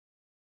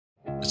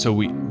So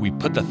we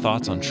put the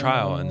thoughts on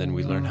trial, and then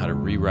we learn how to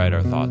rewrite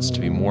our thoughts to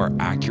be more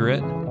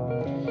accurate.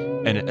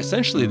 And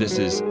essentially, this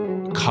is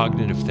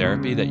cognitive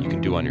therapy that you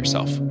can do on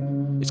yourself.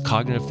 It's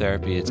cognitive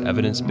therapy. It's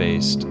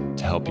evidence-based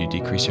to help you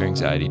decrease your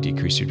anxiety,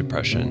 decrease your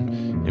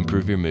depression,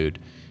 improve your mood,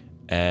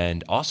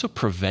 and also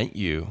prevent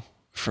you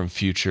from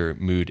future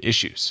mood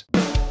issues.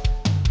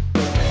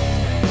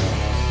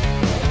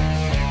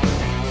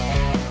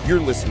 You're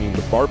listening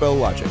to Barbell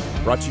Logic,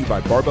 brought to you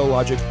by Barbell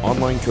Logic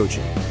Online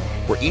Coaching,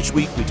 where each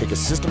week we take a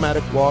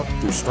systematic walk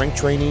through strength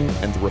training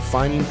and the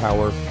refining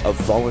power of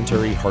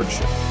voluntary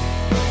hardship.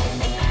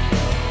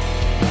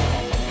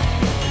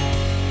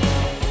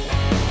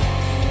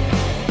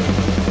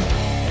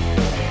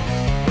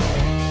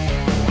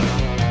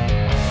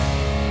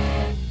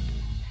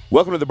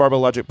 Welcome to the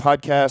Barbell Logic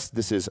Podcast.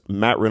 This is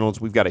Matt Reynolds.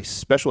 We've got a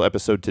special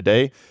episode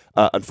today.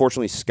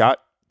 Unfortunately,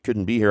 Scott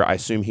couldn't be here. I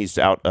assume he's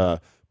out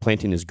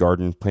planting his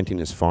garden, planting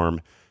his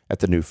farm at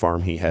the new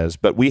farm he has.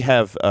 But we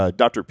have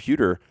Dr.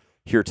 Puder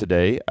here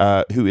today,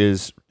 who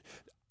is,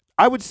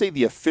 I would say,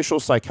 the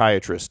official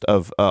psychiatrist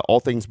of all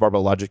things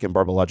Barbell Logic and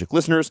Barbell Logic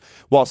listeners.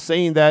 While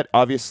saying that,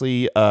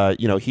 obviously,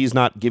 he's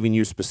not giving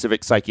you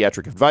specific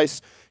psychiatric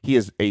advice. He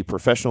is a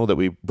professional that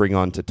we bring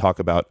on to talk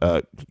about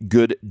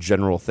good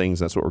general things.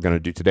 That's what we're going to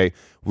do today.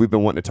 We've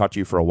been wanting to talk to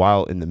you for a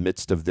while in the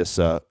midst of this,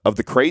 of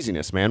the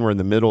craziness, man. We're in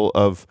the middle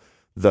of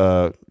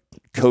the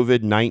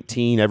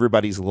COVID-19.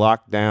 Everybody's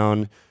locked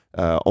down.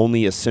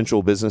 Only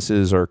essential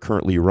businesses are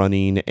currently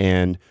running,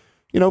 and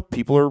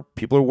people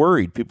are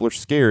worried. People are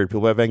scared.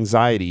 People have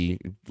anxiety.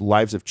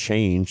 Lives have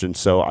changed, and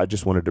so I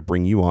just wanted to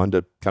bring you on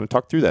to kind of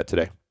talk through that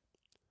today.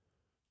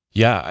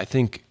 Yeah, I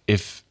think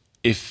if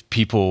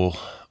people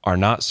are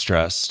not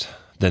stressed,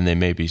 then they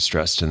may be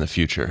stressed in the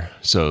future.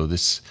 So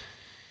this,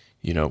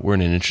 we're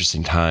in an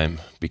interesting time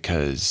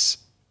because,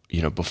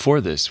 before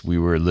this, we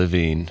were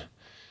living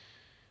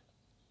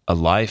a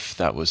life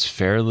that was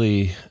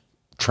fairly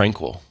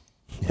tranquil.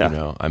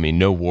 Yeah.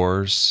 No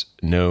wars,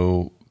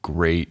 no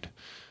great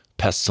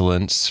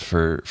pestilence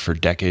for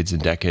decades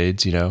and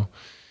decades,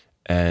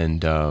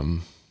 and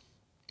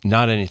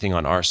not anything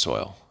on our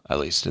soil, at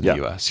least in the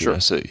U.S. Sure.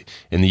 So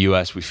in the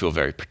U.S., we feel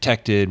very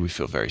protected, we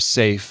feel very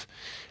safe,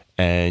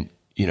 and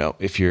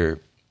if you're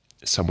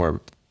somewhere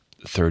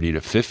 30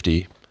 to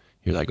 50,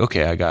 you're like,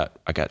 okay, I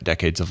got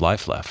decades of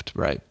life left,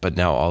 right? But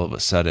now all of a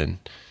sudden,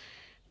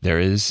 there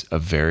is a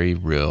very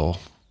real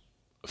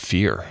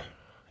fear,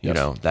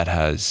 that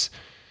has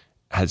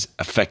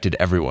affected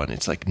everyone.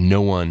 It's like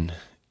no one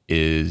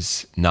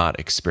is not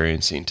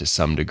experiencing to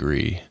some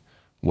degree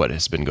what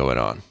has been going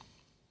on.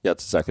 Yeah,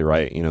 that's exactly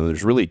right.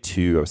 There's really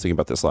two, I was thinking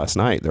about this last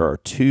night. There are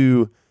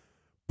two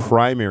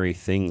primary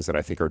things that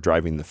I think are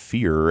driving the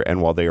fear.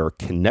 And while they are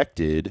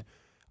connected,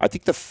 I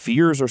think the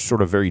fears are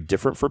sort of very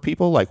different for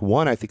people. Like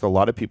one, I think a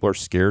lot of people are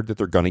scared that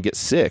they're going to get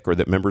sick or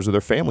that members of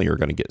their family are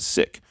going to get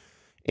sick.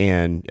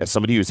 And as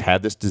somebody who's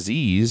had this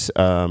disease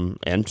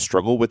and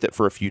struggled with it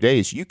for a few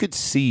days, you could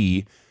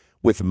see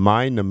with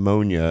my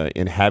pneumonia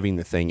and having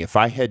the thing, if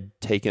I had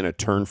taken a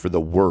turn for the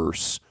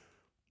worse,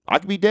 I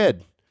could be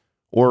dead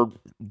or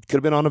could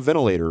have been on a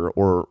ventilator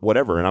or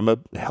whatever. And I'm a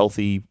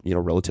healthy,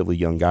 relatively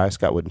young guy.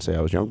 Scott wouldn't say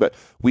I was young, but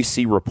we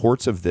see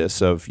reports of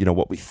this, of,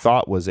 what we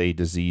thought was a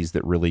disease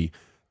that really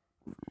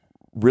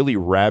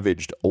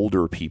ravaged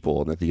older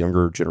people and that the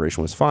younger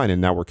generation was fine. And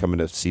now we're coming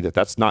to see that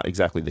that's not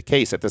exactly the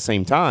case. At the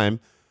same time,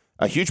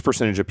 a huge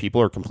percentage of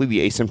people are completely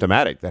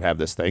asymptomatic that have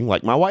this thing,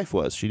 like my wife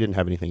was. She didn't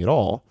have anything at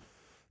all.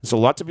 So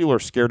lots of people are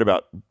scared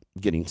about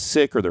getting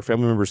sick or their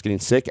family members getting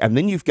sick. And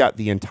then you've got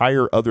the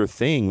entire other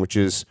thing, which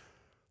is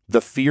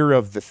the fear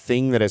of the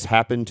thing that has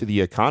happened to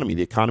the economy.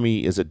 The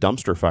economy is a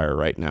dumpster fire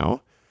right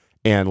now.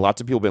 And lots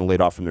of people have been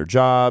laid off from their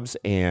jobs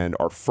and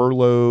are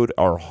furloughed,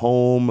 are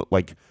home,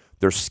 like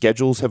their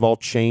schedules have all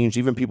changed.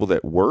 Even people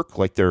that work,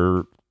 like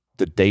the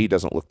day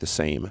doesn't look the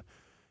same.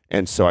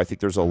 And so I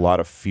think there's a lot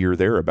of fear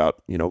there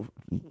about,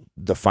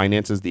 the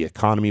finances, the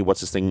economy,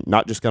 what's this thing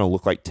not just going to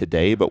look like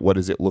today, but what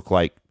does it look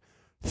like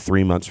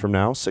 3 months from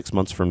now, 6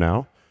 months from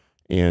now?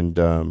 And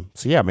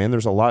so, yeah, man,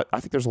 I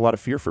think there's a lot of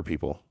fear for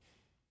people.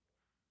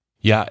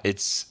 Yeah,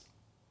 it's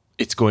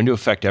going to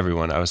affect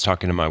everyone. I was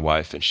talking to my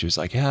wife and she was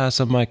like, yeah,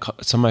 some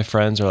of my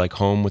friends are like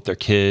home with their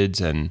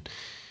kids and,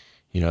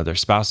 their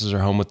spouses are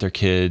home with their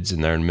kids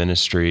and they're in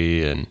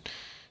ministry and,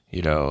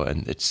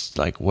 and it's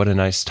like, what a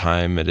nice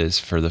time it is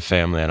for the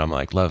family. And I'm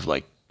like, love,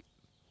 like,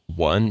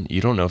 one,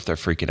 you don't know if they're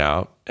freaking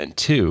out. And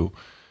two,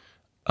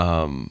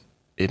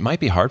 it might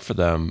be hard for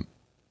them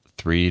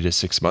 3 to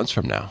 6 months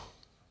from now.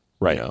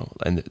 Right.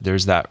 And there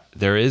is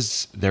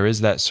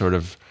that sort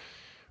of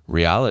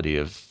reality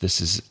of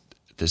this is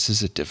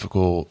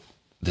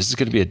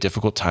going to be a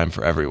difficult time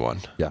for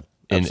everyone. Yeah.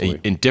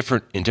 In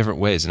different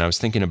ways. And I was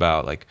thinking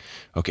about like,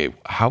 okay,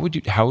 how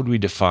would we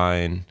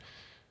define,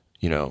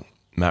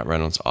 Matt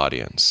Reynolds'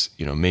 audience?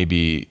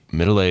 Maybe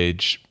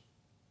middle-aged,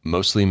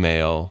 mostly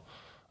male,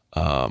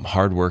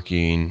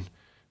 hardworking,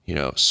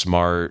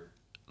 smart,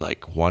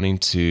 like wanting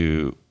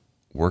to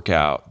work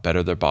out,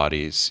 better their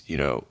bodies,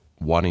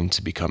 wanting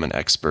to become an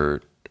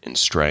expert in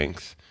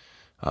strength,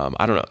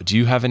 I don't know. Do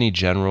you have any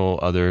general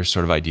other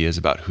sort of ideas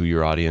about who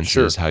your audience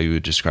is, how you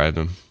would describe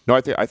them? No,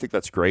 I think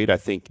that's great. I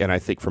think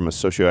from a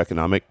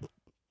socioeconomic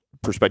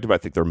perspective, I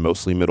think they're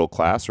mostly middle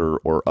class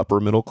or upper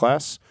middle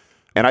class.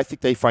 And I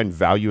think they find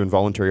value in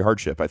voluntary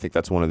hardship. I think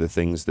that's one of the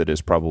things that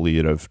is probably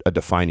a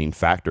defining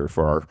factor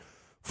for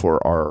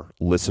our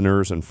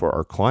listeners and for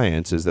our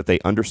clients, is that they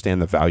understand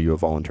the value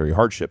of voluntary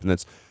hardship.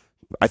 And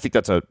I think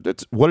that's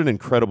what an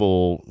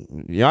incredible,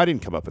 I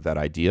didn't come up with that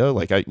idea.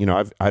 Like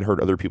I'd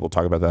heard other people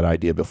talk about that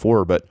idea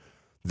before, but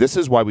this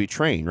is why we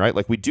train, right?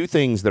 Like we do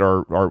things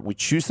that we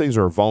choose things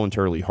that are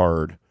voluntarily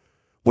hard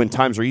when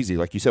times are easy.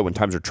 Like you said, when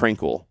times are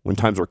tranquil, when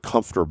times are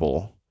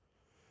comfortable,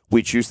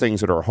 we choose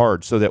things that are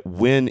hard so that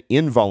when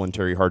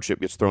involuntary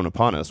hardship gets thrown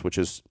upon us, which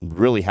has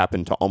really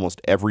happened to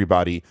almost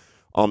everybody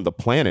on the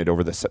planet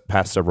over the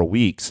past several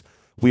weeks,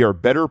 we are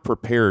better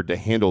prepared to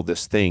handle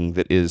this thing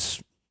that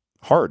is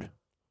hard,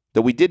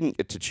 that we didn't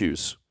get to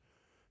choose.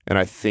 And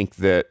I think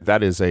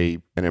that is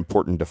an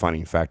important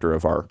defining factor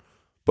of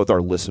both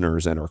our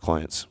listeners and our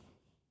clients.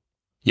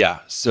 Yeah.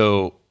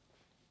 So,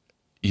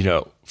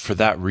 for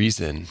that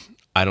reason,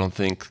 I don't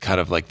think kind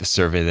of like the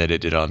survey that I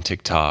did on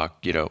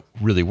TikTok,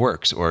 really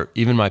works. Or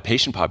even my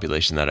patient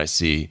population that I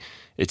see,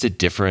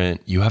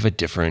 you have a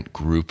different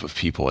group of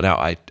people. Now,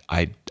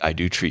 I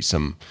do treat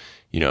some,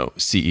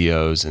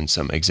 CEOs and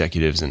some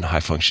executives and high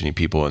functioning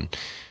people. And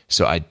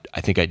so I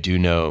think I do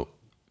know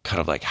kind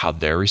of like how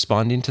they're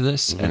responding to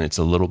this. Mm-hmm. And it's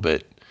a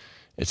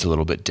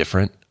little bit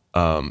different.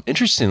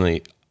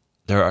 Interestingly,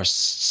 there are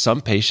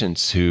some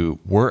patients who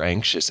were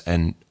anxious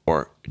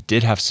or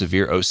did have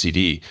severe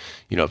OCD,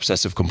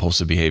 obsessive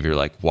compulsive behavior,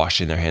 like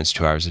washing their hands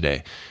 2 hours a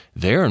day.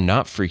 They are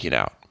not freaking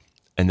out.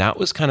 And that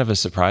was kind of a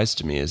surprise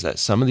to me, is that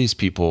some of these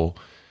people,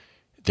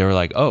 they were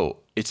like, oh,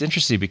 it's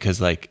interesting because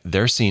like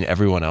they're seeing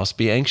everyone else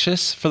be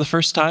anxious for the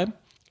first time.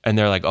 And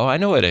they're like, oh, I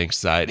know what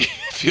anxiety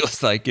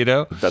feels like,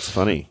 That's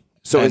funny.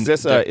 So is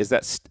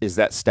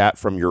that stat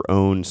from your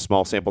own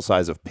small sample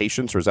size of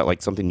patients, or is that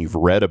like something you've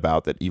read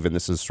about, that even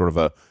this is sort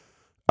of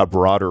a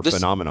broader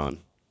phenomenon?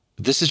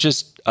 This is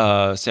just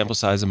a sample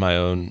size of my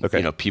own,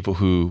 people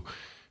who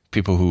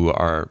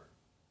are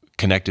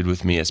connected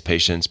with me as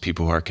patients,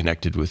 people who are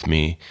connected with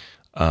me,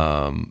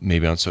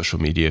 maybe on social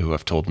media, who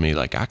have told me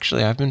like,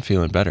 actually, I've been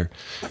feeling better.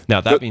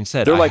 Now, that being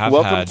said, they're like,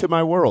 welcome to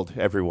my world,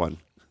 everyone.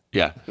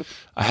 Yeah.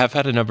 I have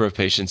had a number of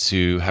patients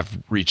who have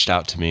reached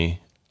out to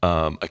me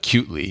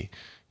acutely.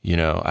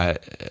 I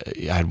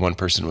had one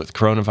person with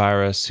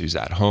coronavirus who's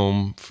at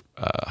home,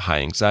 high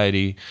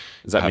anxiety.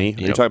 Is that me?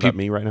 Are you talking about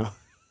me right now?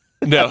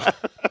 No,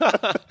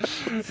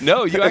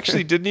 no, you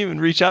actually didn't even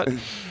reach out.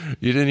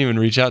 You didn't even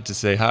reach out to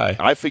say hi.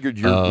 I figured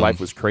your life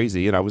was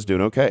crazy and I was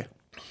doing okay.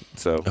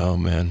 So, oh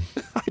man,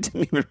 I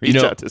didn't even reach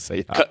out to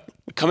say hi.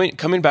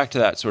 Coming back to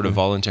that sort of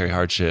voluntary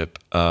hardship,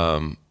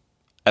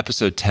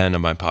 episode 10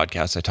 of my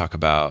podcast, I talk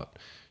about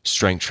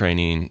strength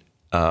training,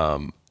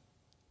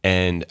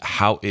 and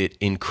how it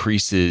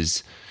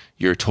increases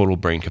your total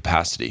brain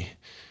capacity.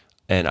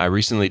 And I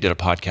recently did a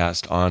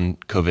podcast on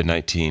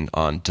COVID-19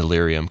 on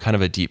delirium, kind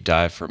of a deep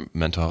dive for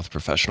mental health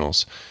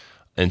professionals.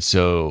 And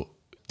so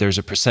there's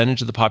a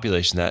percentage of the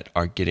population that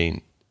are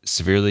getting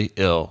severely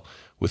ill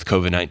with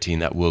COVID-19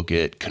 that will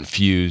get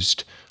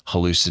confused,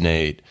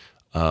 hallucinate,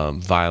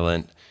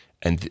 violent.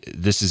 And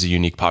this is a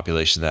unique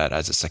population that,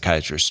 as a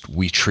psychiatrist,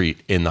 we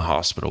treat in the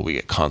hospital. We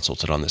get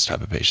consulted on this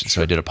type of patient.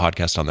 So I did a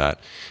podcast on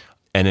that.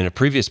 And in a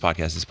previous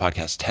podcast, this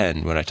podcast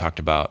 10, when I talked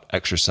about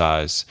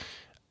exercise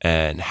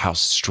and how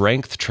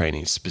strength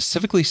training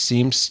specifically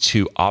seems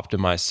to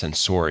optimize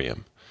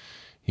sensorium,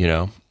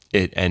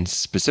 and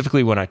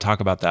specifically when I talk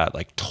about that,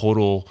 like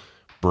total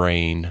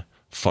brain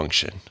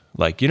function,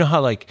 like,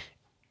 how like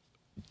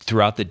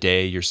throughout the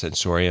day, your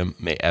sensorium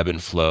may ebb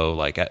and flow,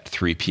 like at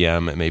 3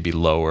 p.m., it may be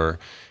lower.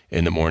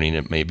 In the morning,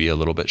 it may be a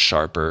little bit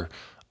sharper.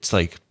 It's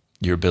like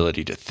your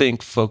ability to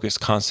think, focus,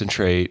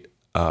 concentrate.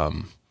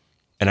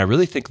 And I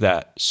really think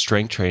that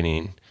strength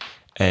training,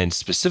 and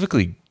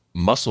specifically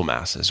muscle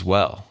mass as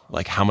well,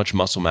 like how much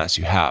muscle mass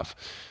you have,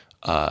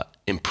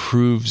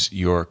 improves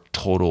your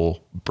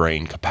total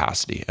brain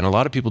capacity. And a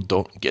lot of people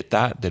don't get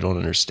that. They don't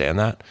understand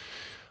that.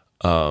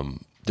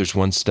 There's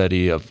one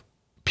study of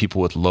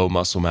people with low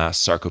muscle mass,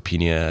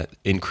 sarcopenia,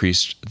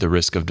 increased the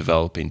risk of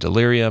developing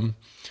delirium.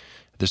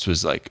 This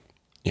was like,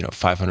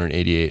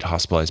 588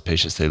 hospitalized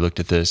patients. They looked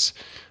at this.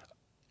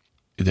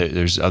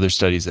 There's other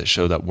studies that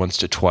show that 1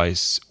 to 2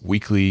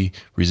 weekly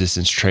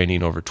resistance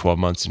training over 12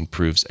 months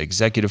improves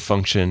executive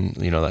function.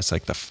 That's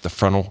like the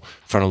frontal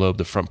lobe,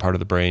 the front part of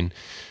the brain,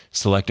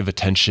 selective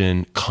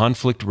attention,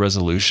 conflict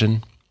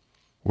resolution,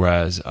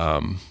 whereas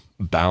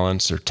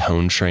balance or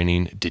tone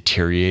training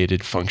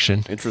deteriorated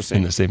function. Interesting.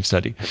 In the same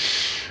study.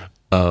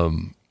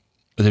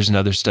 There's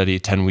another study,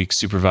 10-week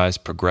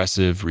supervised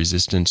progressive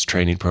resistance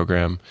training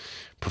program,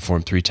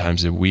 performed 3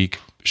 times a week,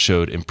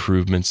 showed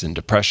improvements in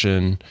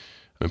depression,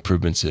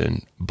 improvements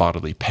in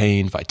bodily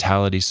pain,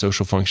 vitality,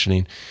 social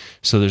functioning.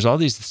 So there's all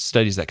these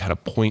studies that kind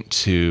of point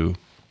to,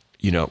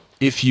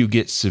 if you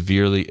get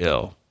severely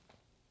ill,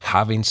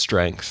 having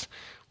strength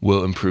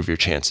will improve your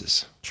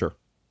chances. Sure.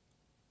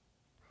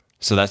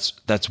 So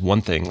that's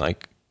one thing.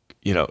 Like,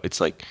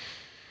 it's like,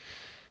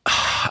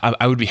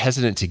 I would be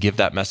hesitant to give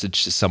that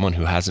message to someone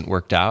who hasn't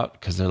worked out,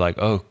 because they're like,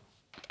 oh,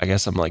 I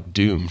guess I'm like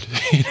doomed,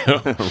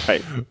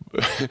 Right.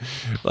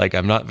 Like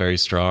I'm not very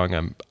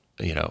strong.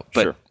 But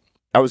Sure.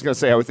 I was going to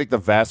say,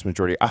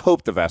 I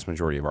hope the vast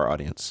majority of our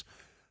audience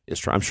is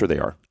trying. I'm sure they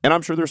are. And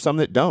I'm sure there's some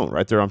that don't,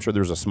 right? I'm sure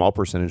there's a small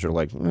percentage that are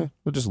like, we'll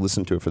just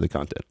listen to it for the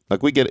content.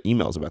 Like we get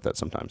emails about that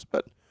sometimes,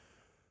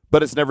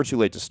 but it's never too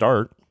late to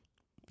start.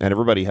 And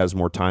everybody has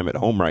more time at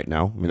home right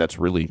now. I mean, that's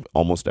really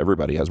almost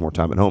everybody has more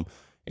time at home.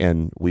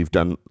 And we've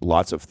done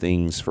lots of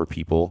things for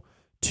people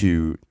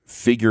to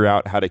figure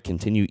out how to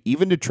continue,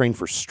 even to train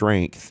for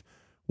strength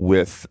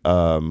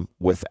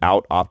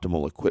without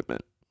optimal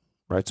equipment,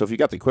 right? So if you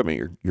got the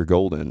equipment, you're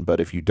golden.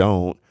 But if you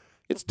don't,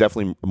 it's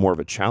definitely more of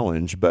a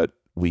challenge. But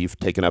we've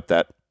taken up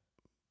that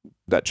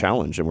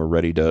challenge, and we're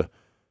ready to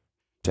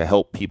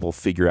help people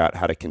figure out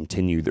how to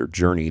continue their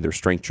journey, their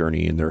strength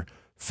journey, and their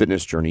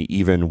fitness journey,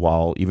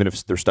 even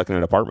if they're stuck in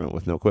an apartment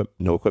with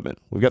no equipment.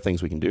 We've got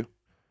things we can do.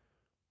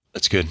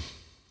 That's good.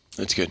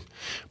 That's good.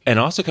 And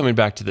also coming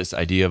back to this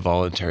idea of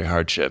voluntary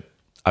hardship,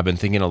 I've been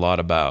thinking a lot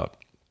about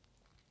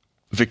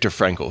Viktor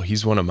Frankl.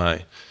 He's one of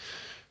my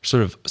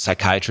sort of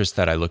psychiatrists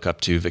that I look up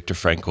to. Viktor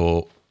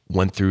Frankl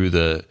went through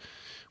the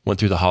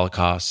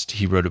Holocaust.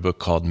 He wrote a book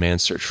called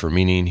Man's Search for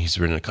Meaning. He's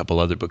written a couple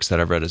other books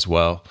that I've read as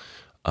well.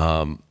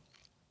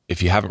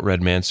 If you haven't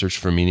read Man's Search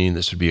for Meaning,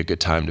 this would be a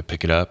good time to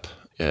pick it up.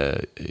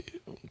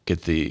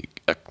 Get the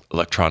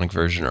electronic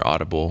version or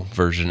Audible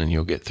version, and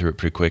you'll get through it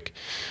pretty quick.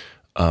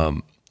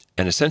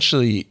 And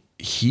essentially,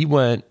 he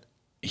was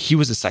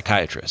a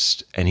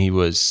psychiatrist, and he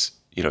was,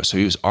 so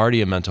he was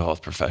already a mental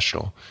health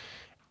professional.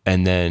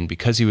 And then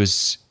because he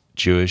was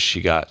Jewish,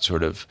 he got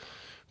sort of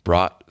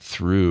brought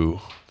through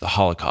the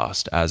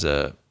Holocaust as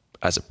a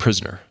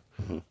prisoner.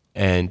 Mm-hmm.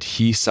 And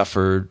he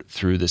suffered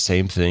through the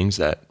same things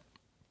that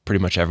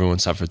pretty much everyone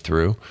suffered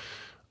through.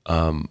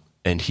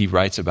 And he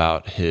writes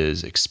about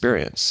his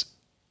experience.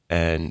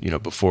 And,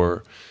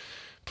 before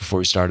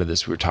we started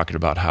this, we were talking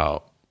about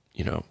how,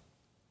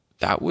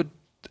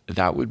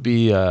 that would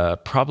be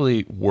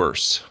probably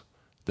worse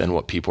than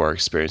what people are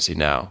experiencing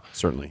now.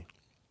 Certainly.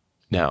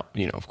 Now,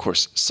 of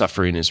course,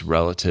 suffering is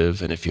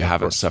relative. And if you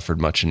haven't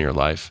suffered much in your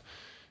life,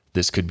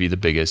 this could be the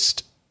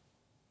biggest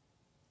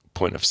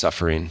point of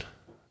suffering.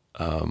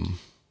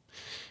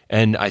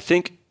 And I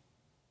think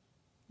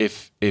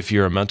if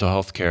you're a mental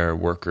health care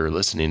worker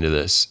listening to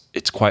this,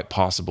 it's quite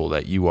possible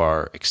that you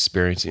are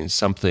experiencing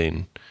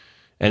something.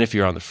 And if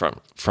you're on the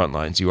front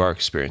lines, you are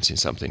experiencing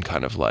something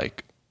kind of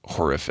like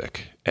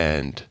horrific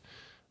and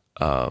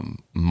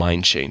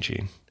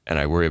mind-changing. And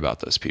I worry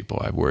about those people.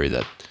 I worry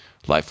that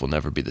life will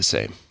never be the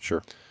same.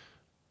 Sure.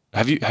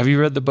 Have you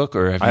read the book,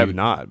 or I have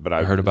not, but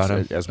I've heard about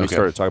it? As we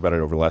started talking about it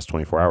over the last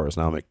 24 hours,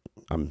 now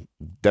I'm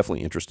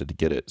definitely interested to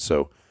get it.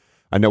 So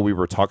I know we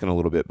were talking a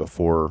little bit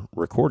before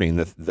recording.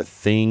 The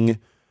thing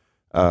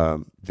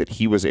that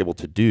he was able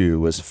to do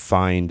was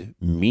find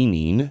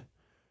meaning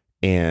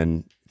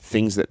and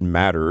things that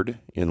mattered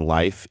in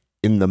life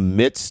in the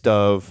midst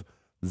of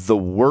the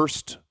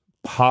worst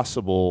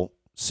possible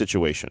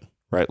situation,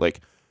 right?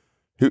 Like,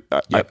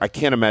 I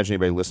can't imagine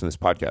anybody listening to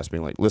this podcast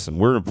being like, listen,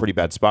 we're in a pretty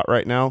bad spot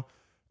right now.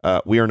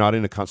 We are not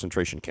in a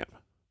concentration camp.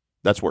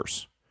 That's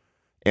worse.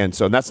 And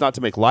that's not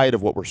to make light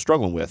of what we're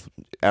struggling with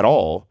at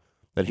all.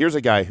 That here's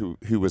a guy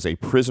who was a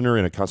prisoner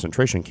in a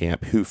concentration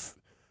camp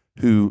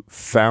who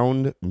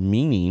found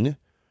meaning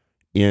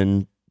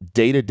in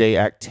day-to-day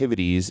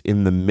activities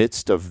in the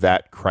midst of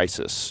that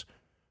crisis.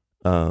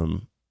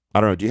 I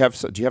don't know. Do you have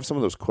some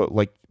of those quotes?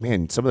 Like,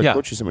 man, some of the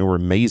quotes you sent me were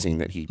amazing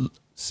that he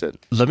said.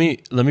 Let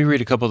me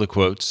read a couple of the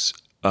quotes.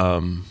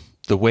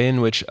 The way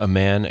in which a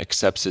man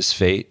accepts his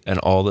fate and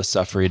all the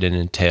suffering it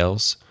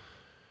entails,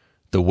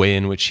 the way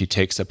in which he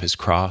takes up his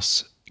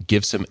cross,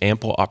 gives him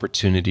ample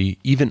opportunity,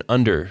 even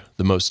under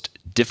the most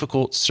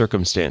difficult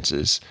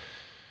circumstances,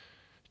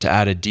 to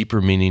add a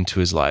deeper meaning to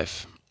his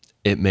life.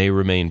 It may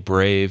remain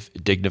brave,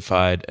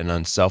 dignified, and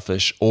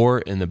unselfish, or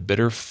in the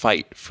bitter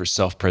fight for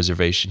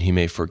self-preservation, he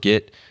may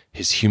forget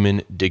his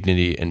human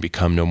dignity and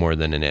become no more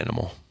than an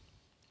animal.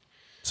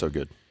 So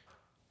good.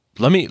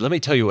 Let me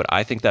tell you what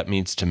I think that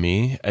means to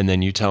me, and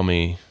then you tell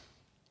me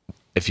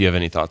if you have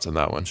any thoughts on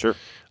that one. Sure.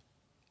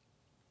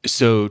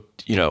 So,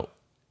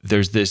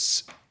 there's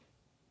this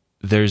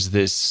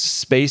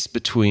space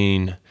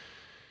between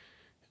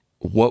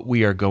what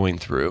we are going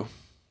through,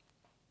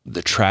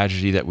 the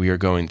tragedy that we are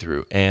going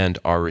through, and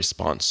our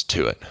response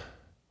to it.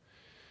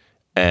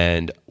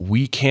 And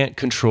we can't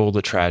control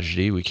the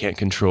tragedy. We can't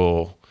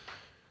control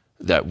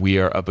that we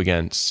are up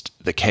against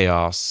the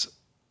chaos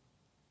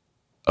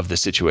of the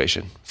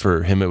situation.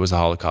 For him, it was the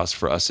Holocaust.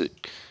 For us,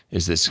 it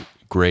is this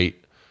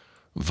great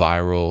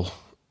viral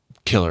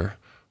killer,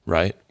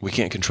 right? We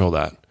can't control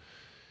that.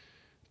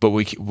 But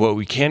what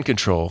we can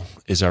control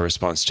is our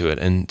response to it.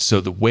 And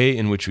so the way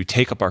in which we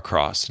take up our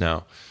cross,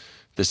 now,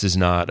 this is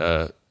not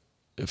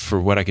for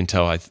what I can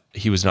tell,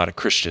 he was not a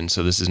Christian,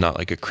 so this is not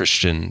like a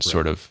Christian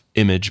sort of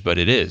image, but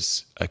it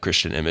is a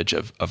Christian image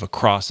of a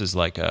cross as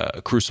like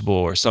a crucible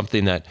or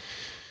something that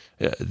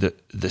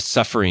the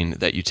suffering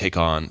that you take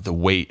on, the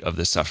weight of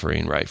the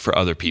suffering, right, for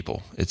other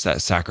people. It's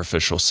that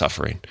sacrificial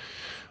suffering.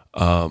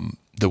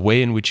 The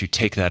way in which you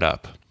take that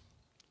up,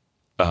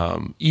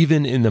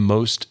 even in the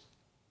most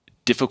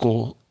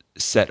difficult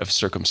set of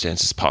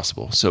circumstances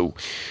possible. So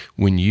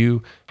when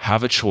you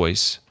have a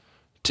choice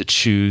to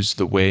choose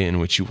the way in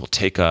which you will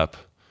take up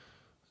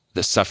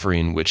the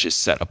suffering which is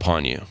set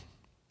upon you,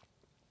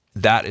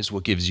 that is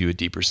what gives you a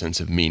deeper sense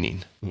of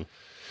meaning.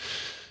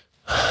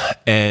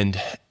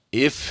 And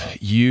if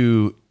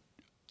you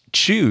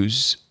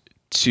choose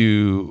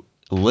to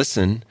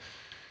listen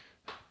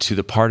to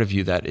the part of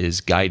you that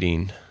is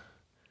guiding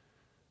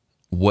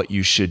what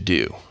you should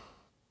do,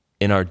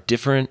 in our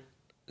different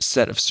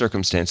set of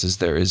circumstances,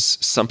 there is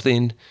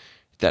something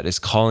that is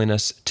calling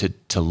us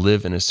to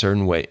live in a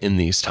certain way in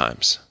these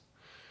times,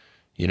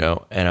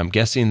 and I'm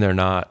guessing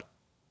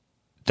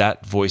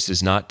that voice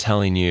is not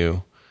telling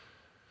you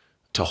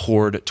to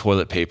hoard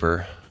toilet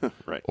paper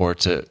right. or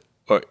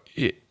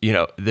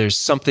there's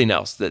something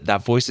else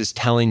that voice is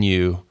telling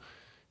you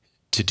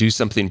to do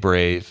something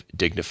brave,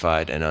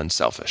 dignified, and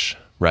unselfish,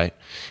 right?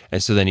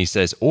 And so then he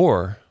says,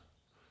 or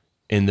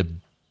in the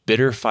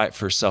bitter fight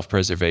for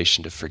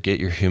self-preservation, to forget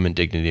your human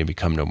dignity and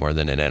become no more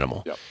than an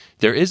animal. Yep.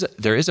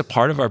 There is a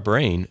part of our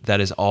brain that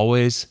is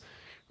always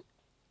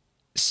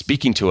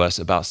speaking to us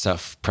about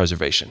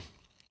self-preservation.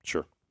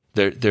 Sure.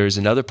 There's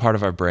another part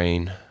of our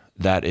brain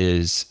that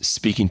is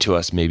speaking to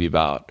us maybe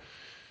about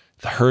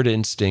the herd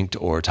instinct,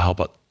 or to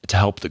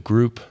help the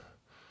group,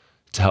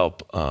 to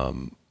help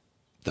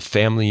the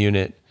family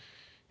unit,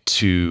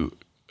 to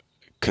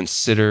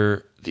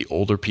consider the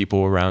older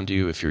people around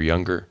you if you're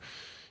younger.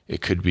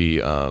 It could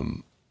be,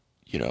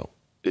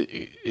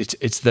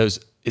 it's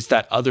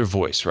that other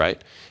voice,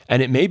 right?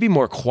 And it may be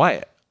more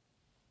quiet.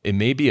 It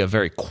may be a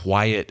very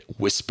quiet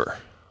whisper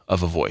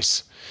of a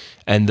voice.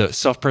 And the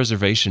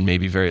self-preservation may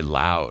be very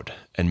loud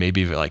and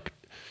maybe like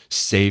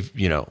save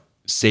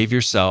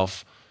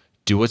yourself,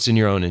 do what's in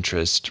your own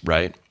interest,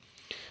 right?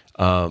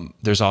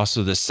 There's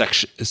also this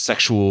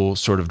sexual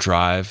sort of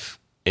drive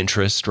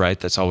interest, right?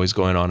 That's always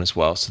going on as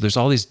well. So there's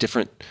all these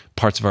different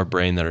parts of our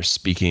brain that are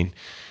speaking,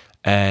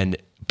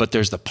 but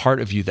there's the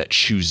part of you that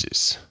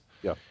chooses,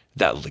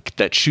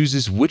 that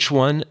chooses which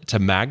one to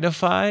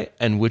magnify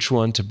and which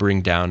one to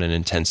bring down in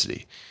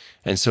intensity.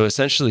 And so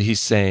essentially he's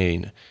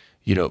saying,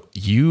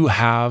 you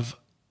have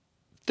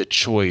the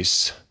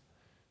choice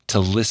to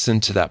listen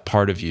to that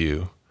part of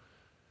you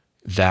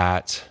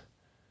that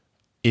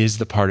is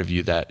the part of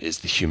you that is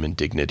the human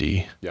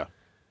dignity. Yeah.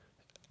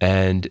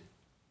 And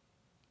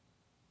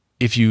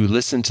if you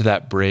listen to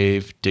that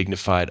brave,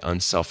 dignified,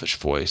 unselfish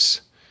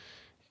voice,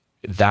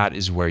 that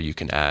is where you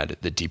can add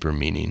the deeper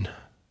meaning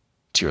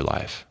to your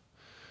life.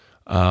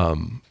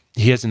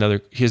 He has another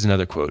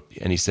quote,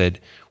 and he said,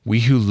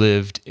 "We who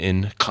lived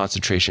in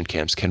concentration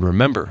camps can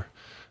remember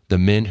the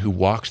men who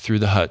walked through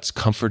the huts,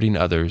 comforting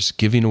others,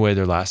 giving away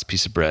their last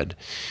piece of bread.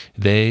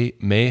 They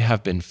may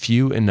have been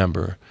few in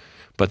number,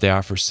 but they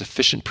offer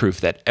sufficient proof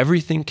that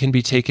everything can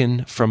be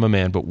taken from a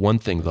man but one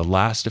thing, the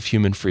last of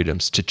human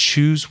freedoms, to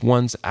choose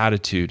one's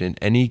attitude in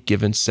any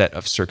given set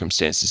of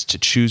circumstances, to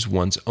choose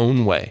one's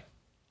own way."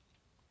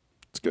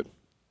 It's good.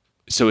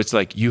 So it's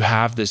like you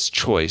have this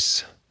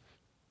choice.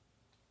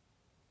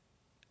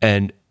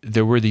 And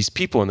there were these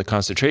people in the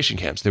concentration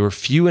camps. They were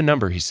few in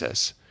number, he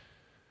says,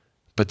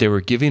 but they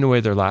were giving away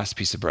their last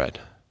piece of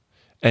bread.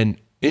 And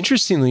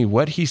interestingly,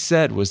 what he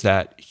said was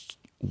that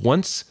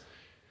once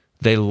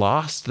they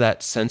lost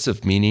that sense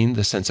of meaning,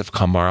 the sense of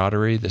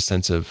camaraderie, the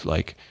sense of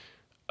like,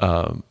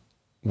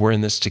 we're in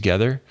this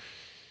together,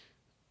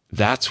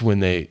 that's when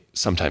they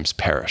sometimes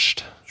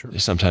perished. Sure. They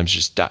sometimes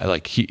just die.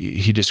 Like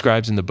he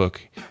describes in the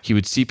book, he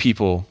would see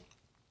people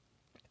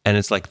and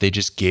it's like they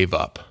just gave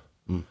up.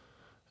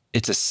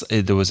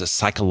 There was a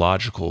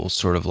psychological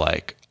sort of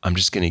like, I'm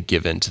just going to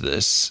give into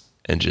this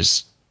and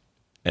just,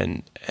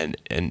 and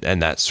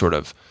that sort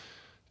of,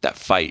 that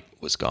fight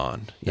was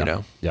gone, you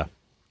know? Yeah.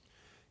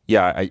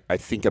 Yeah. I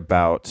think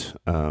about,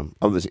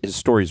 his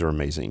stories are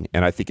amazing.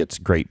 And I think it's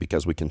great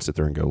because we can sit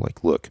there and go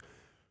like, look,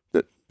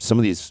 that some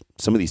of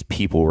these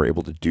people were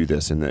able to do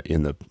this in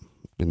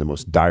the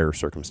most dire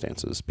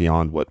circumstances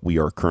beyond what we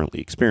are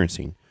currently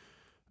experiencing.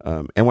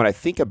 And when I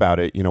think about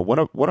it,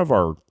 one of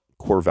our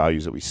core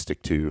values that we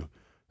stick to,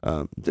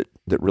 that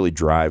really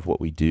drive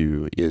what we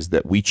do, is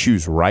that we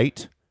choose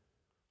right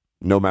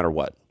no matter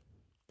what.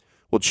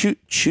 Well,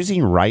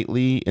 choosing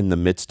rightly in the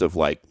midst of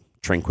like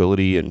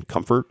tranquility and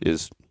comfort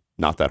is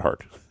not that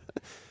hard.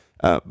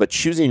 But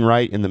choosing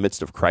right in the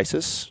midst of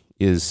crisis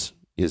is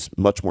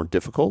much more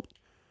difficult.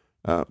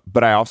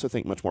 But I also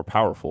think much more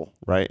powerful,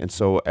 right? And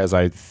so as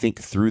I think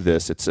through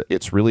this,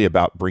 it's really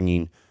about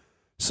bringing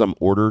some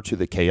order to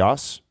the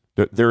chaos.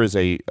 There is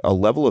a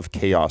level of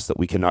chaos that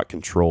we cannot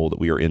control that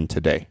we are in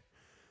today,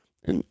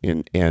 and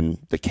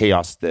the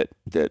chaos that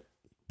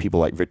people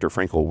like Viktor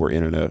Frankl were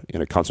in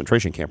a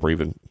concentration camp, or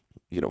even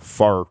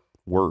far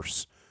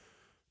worse.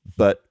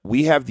 But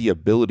we have the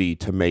ability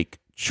to make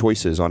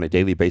choices on a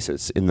daily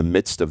basis in the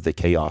midst of the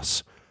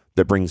chaos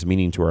that brings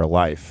meaning to our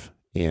life,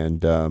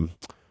 and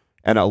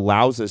and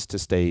allows us to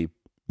stay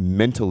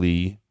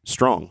mentally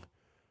strong.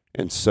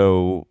 And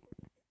so,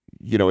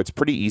 it's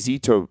pretty easy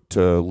to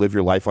live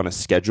your life on a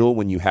schedule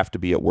when you have to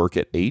be at work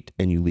at 8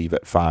 and you leave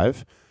at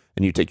 5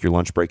 and you take your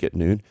lunch break at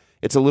noon.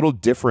 It's a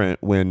lot different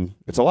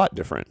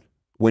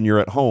when you're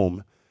at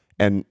home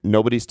and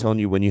nobody's telling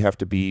you when you have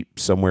to be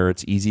somewhere.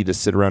 It's easy to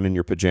sit around in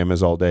your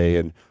pajamas all day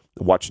and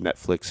watch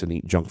Netflix and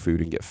eat junk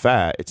food and get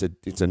fat.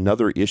 It's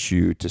another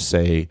issue to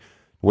say,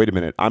 wait a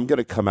minute, I'm going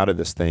to come out of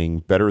this thing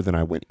better than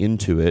I went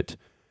into it.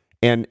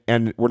 And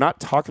we're not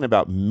talking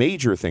about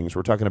major things.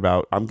 We're talking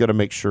about, I'm going to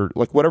make sure,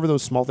 like whatever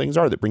those small things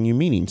are that bring you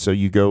meaning. So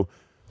you go,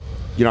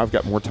 I've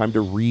got more time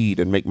to read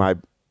and make my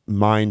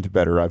mind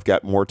better. I've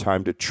got more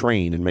time to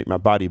train and make my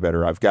body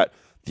better. I've got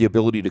the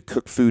ability to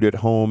cook food at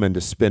home and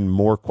to spend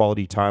more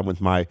quality time with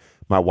my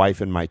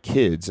wife and my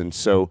kids. And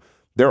so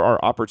there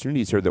are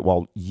opportunities here that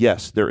while,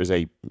 yes, there is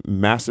a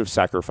massive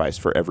sacrifice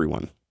for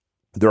everyone,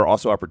 there are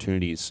also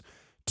opportunities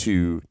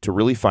to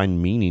really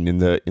find meaning in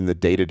the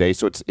day-to-day.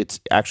 So it's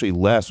actually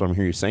less what I'm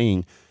hearing you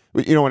saying.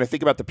 When I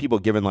think about the people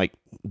giving like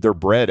their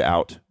bread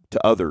out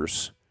to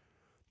others,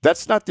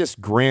 that's not this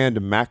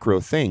grand macro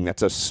thing.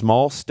 That's a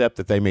small step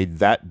that they made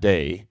that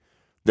day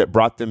that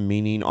brought them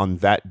meaning on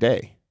that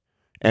day.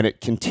 And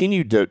it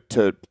continued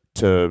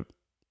to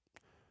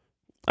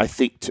I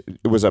think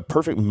it was a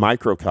perfect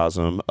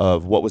microcosm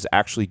of what was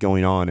actually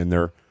going on in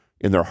their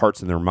hearts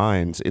and their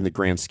minds in the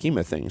grand scheme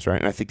of things, right?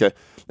 And I think that,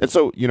 and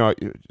so,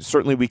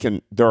 certainly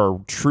there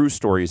are true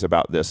stories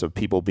about this of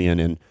people being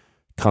in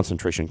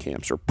concentration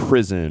camps or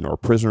prison or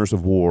prisoners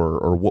of war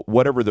or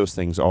whatever those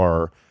things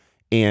are.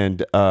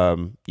 And,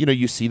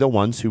 you see the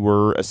ones who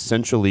were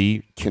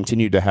essentially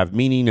continue to have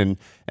meaning and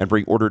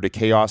bring order to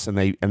chaos and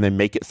they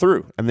make it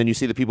through. And then you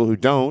see the people who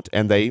don't,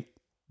 and they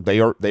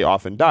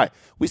often die.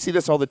 We see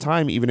this all the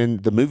time, even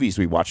in the movies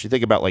we watch. You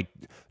think about like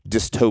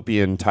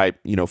dystopian type,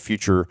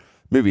 future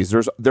movies.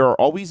 There are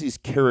always these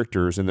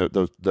characters and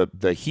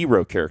the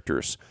hero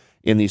characters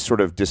in these sort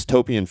of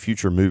dystopian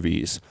future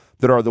movies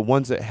that are the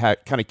ones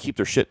that kind of keep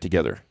their shit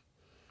together.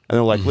 And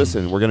they're like,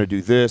 listen, we're going to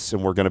do this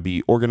and we're going to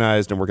be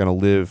organized and we're going to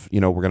live, we're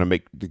going to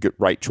make the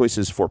right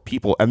choices for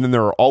people. And then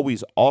there are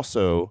always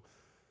also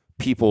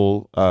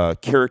people,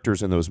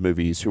 characters in those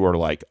movies who are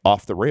like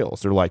off the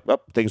rails. They're like, oh,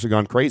 things have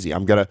gone crazy.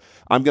 I'm going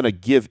to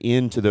give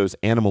in to those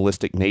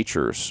animalistic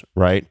natures,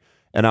 right?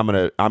 And I'm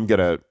going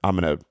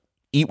to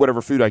eat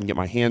whatever food I can get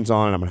my hands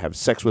on, and I'm going to have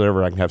sex with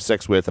whoever I can have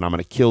sex with, and I'm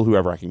going to kill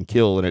whoever I can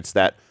kill. And it's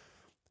that,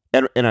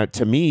 and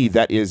to me,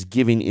 that is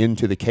giving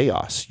into the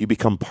chaos. You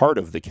become part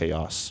of the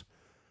chaos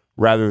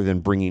rather than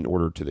bringing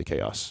order to the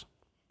chaos.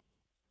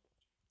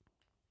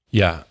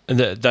 Yeah, and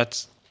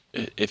that's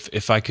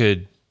if I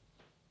could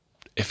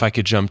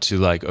jump to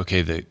like,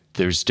 okay,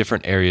 there's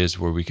different areas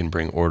where we can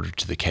bring order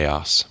to the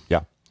chaos.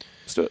 Yeah,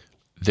 let's do it.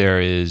 There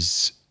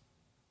is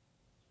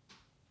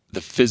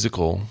the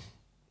physical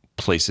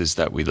places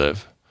that we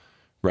live,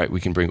 right? We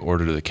can bring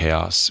order to the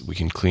chaos. We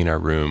can clean our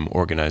room,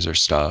 organize our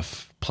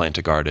stuff, plant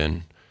a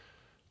garden,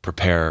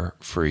 prepare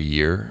for a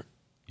year,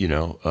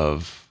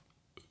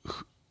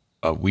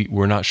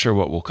 we're not sure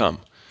what will come.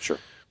 Sure.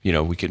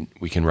 We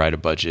can write a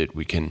budget.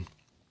 We can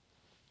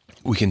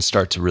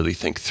start to really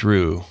think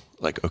through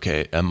like,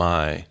 okay, am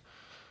I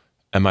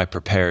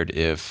prepared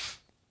if,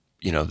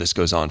 this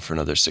goes on for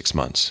another 6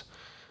 months?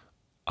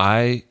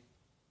 As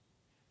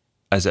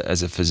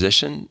a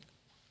physician,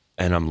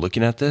 and I'm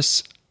looking at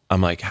this,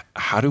 I'm like,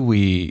 how do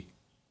we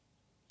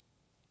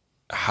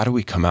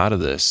come out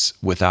of this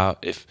without,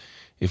 if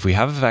we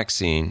have a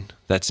vaccine,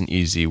 that's an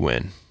easy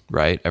win,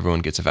 right? Everyone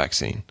gets a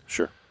vaccine.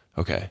 Sure.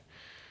 Okay.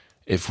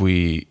 If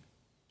we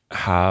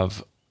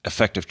have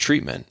effective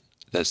treatment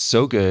that's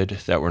so good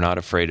that we're not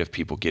afraid of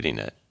people getting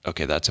it,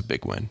 okay, that's a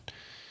big win.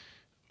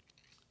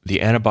 The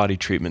antibody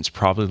treatments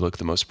probably look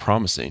the most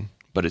promising,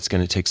 but it's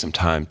going to take some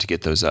time to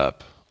get those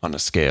up on a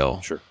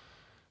scale. Sure.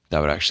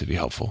 That would actually be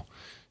helpful.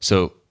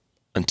 So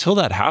until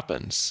that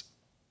happens,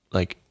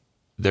 like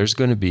there's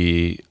going to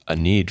be a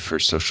need for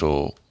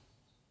social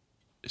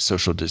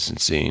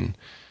distancing.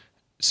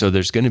 So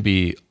there's going to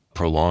be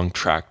prolonged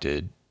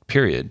tracted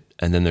period.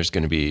 And then there's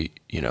going to be,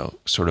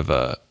 sort of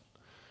a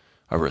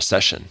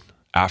recession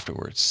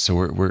afterwards. So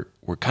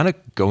we're kind of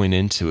going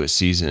into a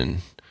season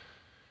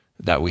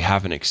that we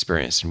haven't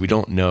experienced and we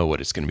don't know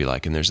what it's going to be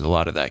like. And there's a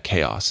lot of that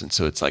chaos. And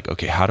so it's like,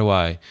 okay, how do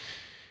I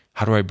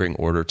bring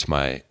order to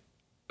my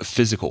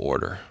physical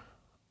order,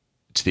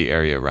 to the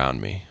area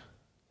around me,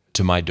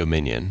 to my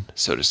dominion,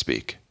 so to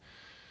speak?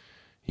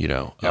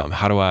 Yep.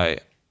 How do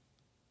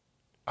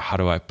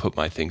I put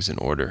my things in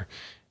order?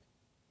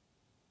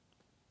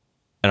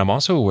 And I'm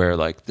also aware,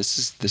 like,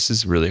 this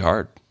is really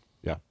hard.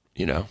 Yeah.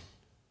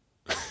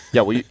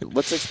 Yeah. Well,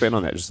 let's expand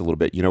on that just a little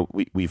bit.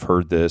 We've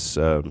heard this.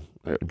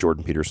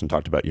 Jordan Peterson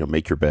talked about,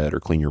 make your bed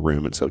or clean your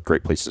room. It's a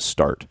great place to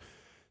start.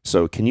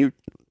 So can you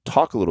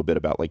talk a little bit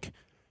about like,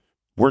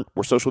 we're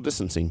social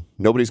distancing.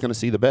 Nobody's going to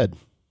see the bed.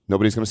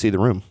 Nobody's going to see the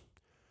room.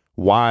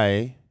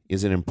 Why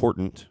is it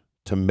important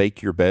to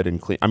make your bed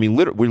and clean? I mean,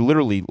 we're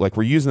literally like,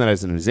 we're using that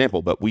as an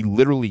example, but we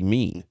literally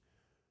mean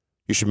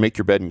you should make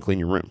your bed and clean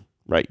your room,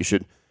 right?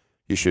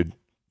 You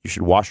You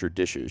should wash your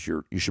dishes.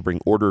 You should bring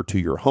order to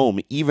your home,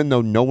 even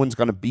though no one's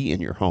going to be in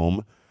your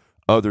home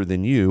other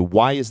than you.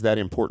 Why is that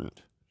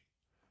important?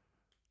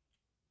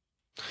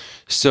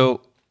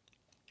 So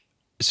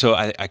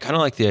I kind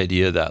of like the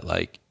idea that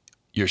like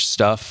your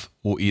stuff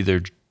will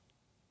either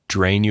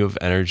drain you of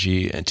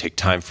energy and take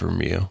time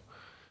from you.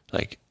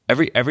 Like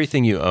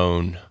everything you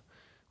own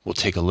will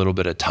take a little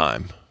bit of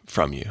time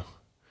from you.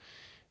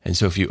 And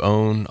so if you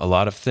own a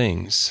lot of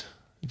things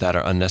that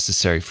are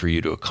unnecessary for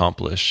you to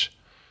accomplish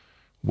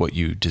what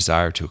you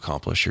desire to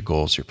accomplish, your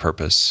goals, your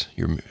purpose,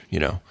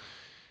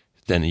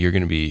 then you're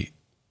going to be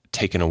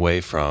taken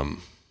away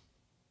from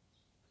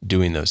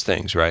doing those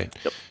things, right?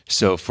 Yep.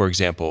 So for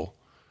example,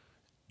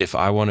 if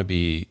I want to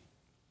be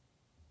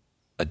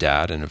a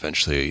dad and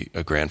eventually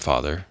a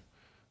grandfather,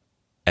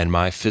 and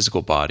my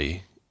physical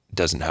body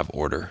doesn't have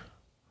order,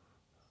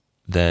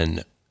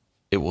 then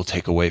it will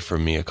take away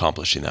from me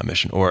accomplishing that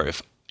mission. Or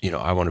if,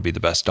 I want to be the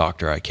best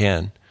doctor I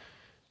can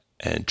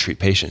and treat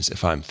patients,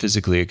 if I'm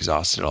physically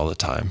exhausted all the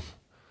time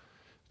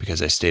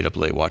because I stayed up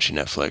late watching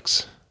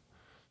Netflix,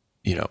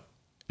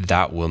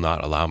 that will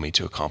not allow me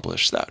to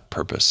accomplish that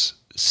purpose.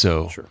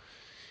 So Sure.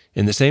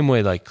 In the same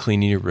way, like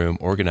cleaning your room,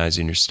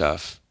 organizing your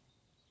stuff,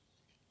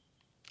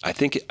 I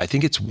think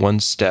it's one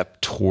step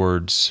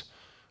towards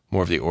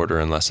more of the order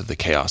and less of the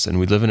chaos. And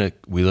we live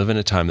in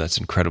a time that's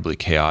incredibly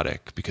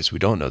chaotic because we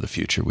don't know the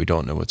future. We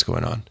don't know what's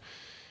going on.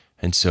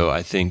 And so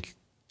I think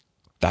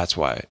that's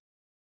why.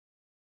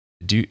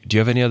 Do you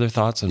have any other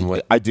thoughts on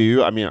what? I do.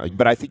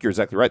 But I think you're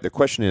exactly right. The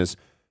question is,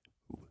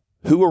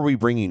 who are we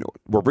bringing?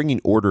 We're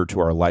bringing order to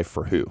our life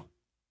for who?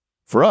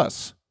 For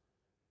us.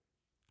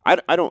 I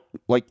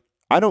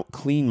don't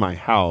clean my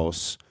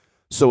house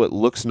so it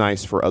looks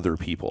nice for other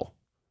people.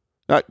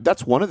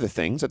 That's one of the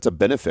things. That's a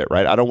benefit,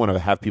 right? I don't want to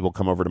have people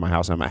come over to my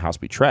house and have my house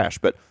be trash.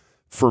 But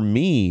for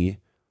me,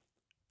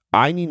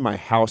 I need my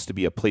house to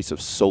be a place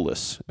of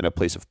solace and a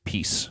place of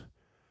peace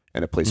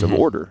and a place of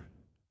order.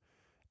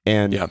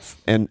 And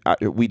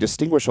we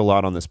distinguish a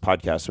lot on this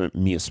podcast,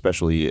 me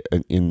especially,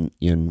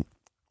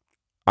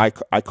 I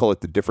call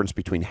it the difference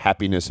between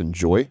happiness and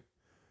joy.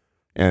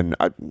 And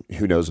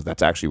who knows if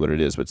that's actually what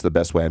it is, but it's the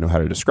best way I know how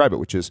to describe it,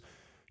 which is,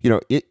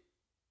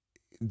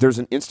 there's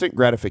an instant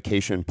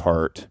gratification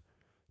part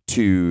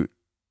to,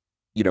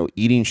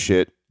 eating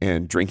shit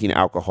and drinking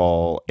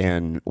alcohol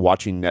and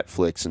watching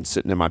Netflix and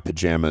sitting in my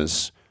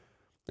pajamas.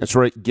 It's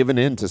right, giving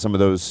in to some of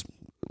those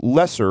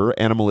lesser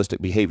animalistic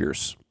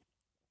behaviors.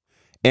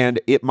 And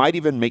it might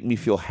even make me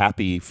feel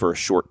happy for a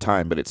short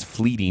time, but it's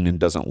fleeting and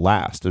doesn't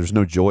last. There's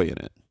no joy in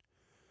it.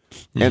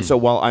 And so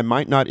while I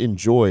might not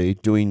enjoy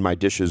doing my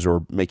dishes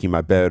or making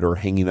my bed or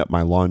hanging up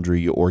my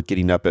laundry or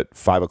getting up at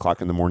 5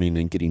 o'clock in the morning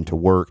and getting to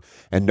work,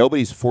 and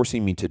nobody's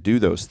forcing me to do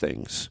those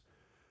things,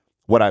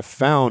 what I've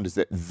found is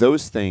that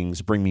those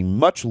things bring me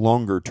much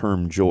longer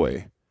term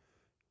joy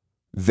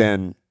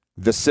than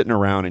the sitting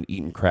around and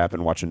eating crap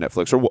and watching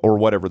Netflix or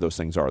whatever those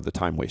things are, the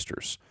time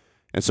wasters.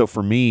 And so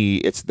for me,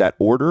 it's that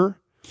order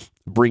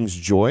brings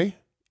joy,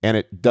 and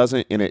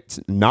it's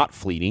not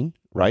fleeting,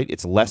 right?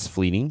 It's less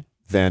fleeting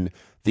than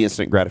the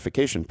instant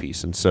gratification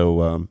piece. And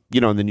so, and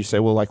then you say,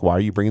 well, like, why are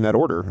you bringing that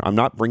order? I'm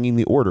not bringing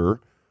the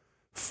order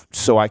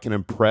so I can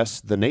impress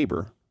the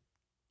neighbor.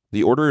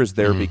 The order is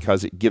there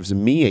because it gives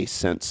me a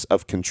sense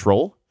of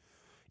control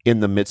in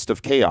the midst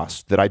of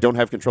chaos that I don't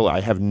have control. I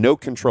have no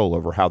control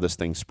over how this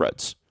thing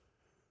spreads,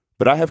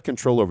 but I have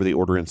control over the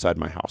order inside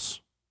my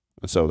house.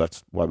 And so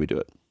that's why we do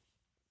it.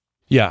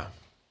 Yeah.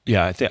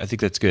 Yeah. I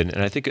think that's good.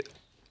 And I think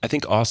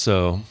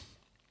also,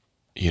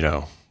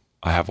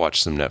 I have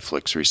watched some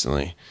Netflix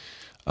recently.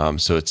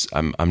 So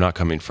I'm not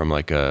coming from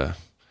like a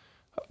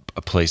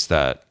place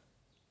that,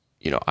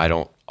 I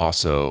don't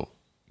also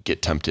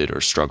get tempted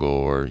or struggle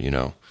or,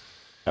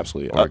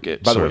 absolutely. or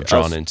get sort of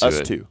drawn into us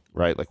it. too,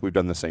 right? Like we've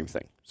done the same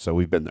thing. So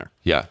we've been there.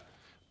 Yeah.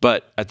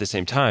 But at the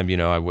same time,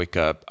 I woke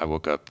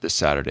up this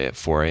Saturday at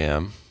 4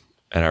 a.m.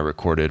 and I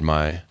recorded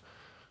my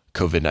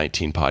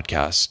COVID-19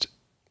 podcast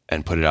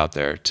and put it out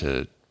there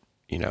to,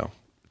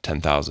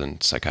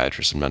 10,000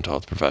 psychiatrists and mental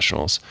health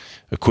professionals,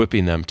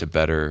 equipping them to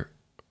better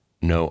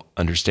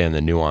understand the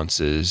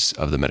nuances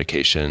of the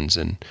medications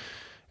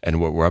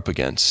and what we're up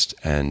against.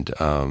 And,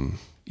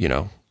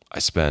 I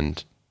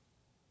spend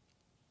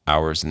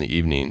hours in the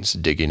evenings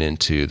digging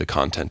into the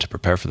content to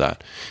prepare for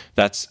that.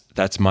 That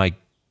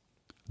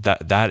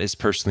is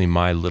personally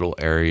my little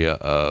area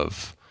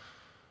of,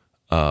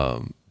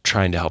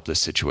 trying to help this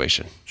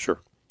situation. Sure.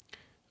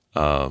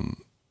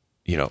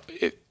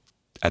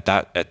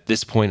 At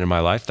this point in my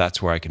life, that's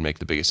where I can make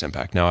the biggest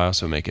impact. Now I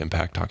also make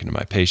impact talking to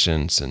my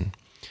patients and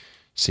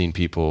seeing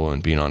people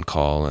and being on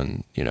call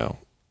and,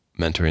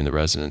 mentoring the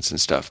residents and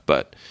stuff.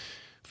 But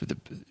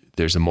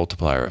there's a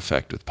multiplier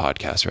effect with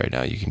podcasts right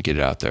now. You can get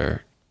it out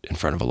there in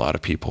front of a lot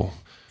of people.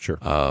 Sure.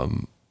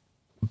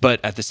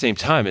 But at the same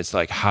time, it's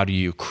like, how do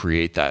you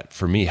create that?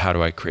 For me, how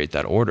do I create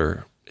that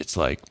order? It's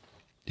like,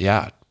 if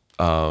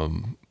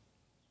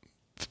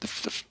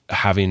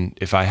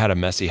I had a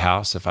messy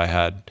house, if I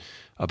had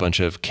a bunch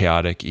of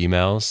chaotic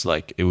emails,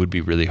 like it would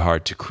be really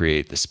hard to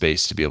create the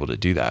space to be able to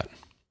do that.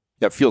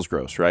 That feels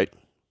gross, right?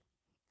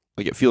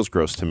 Like it feels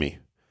gross to me.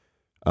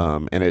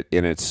 I'm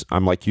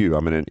like you.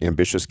 I'm an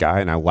ambitious guy,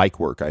 and I like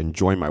work. I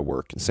enjoy my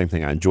work. And same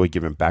thing, I enjoy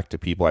giving back to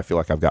people. I feel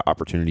like I've got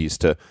opportunities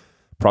to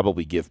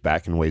probably give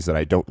back in ways that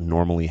I don't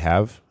normally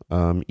have,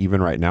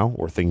 even right now,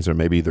 or things that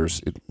maybe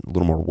there's a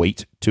little more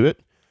weight to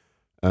it.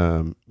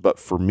 But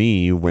for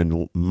me,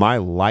 when my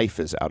life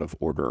is out of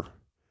order,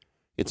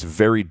 it's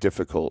very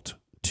difficult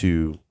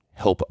to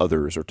help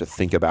others or to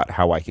think about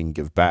how I can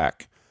give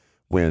back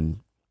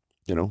when,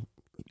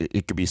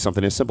 it could be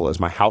something as simple as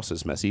my house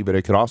is messy, but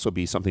it could also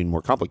be something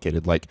more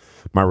complicated, like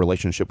my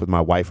relationship with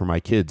my wife or my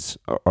kids.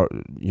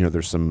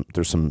 There's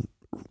some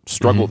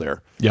struggle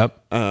there.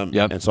 Yep.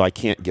 And so I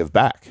can't give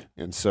back.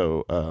 And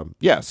so,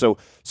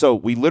 so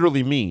we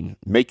literally mean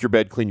make your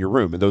bed, clean your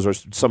room. And those are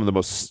some of the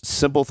most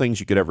simple things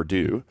you could ever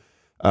do.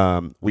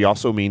 We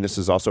also mean this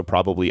is also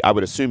probably, I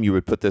would assume you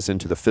would put this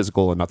into the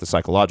physical and not the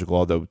psychological,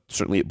 although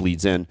certainly it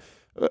bleeds in.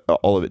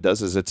 All of it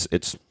does is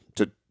it's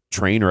to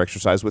train or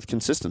exercise with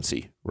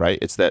consistency, right?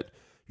 It's that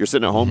you're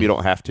sitting at home, you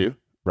don't have to,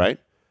 right?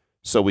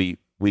 So we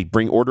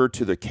bring order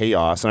to the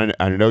chaos. And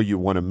I know you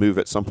want to move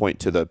at some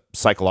point to the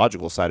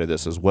psychological side of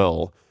this as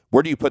well.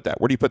 Where do you put that?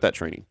 Where do you put that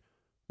training?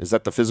 Is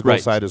that the physical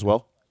side as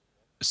well?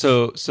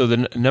 So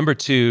the number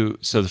two,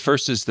 so the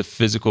first is the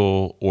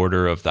physical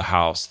order of the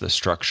house, the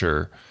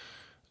structure,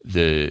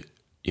 the,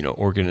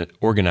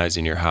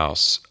 organizing your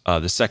house.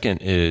 The second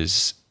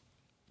is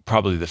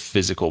probably the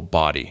physical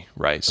body,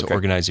 right? So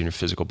organizing your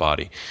physical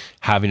body,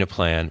 having a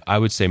plan. I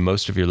would say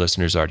most of your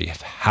listeners already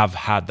have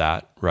had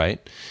that,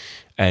 right?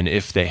 And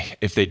if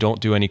they don't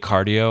do any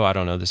cardio, I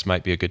don't know, this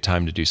might be a good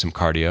time to do some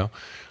cardio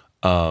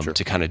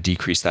to kind of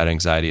decrease that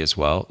anxiety as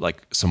well,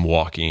 like some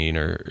walking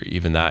or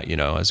even that,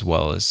 as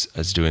well as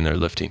doing their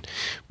lifting.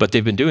 But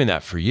they've been doing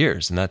that for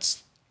years, and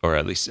that's, or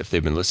at least if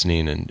they've been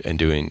listening and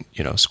doing,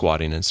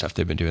 squatting and stuff,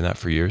 they've been doing that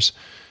for years.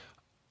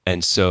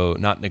 And so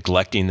not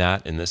neglecting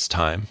that in this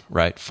time,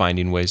 right?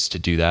 Finding ways to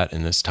do that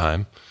in this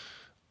time.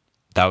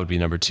 That would be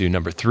number two.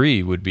 Number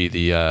three would be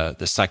the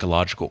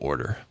psychological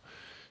order.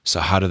 So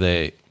how do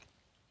they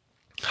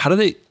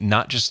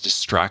not just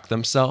distract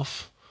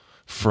themselves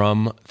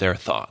from their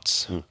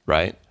thoughts,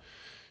 right?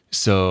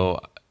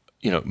 So,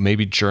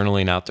 maybe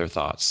journaling out their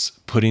thoughts,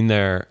 putting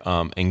their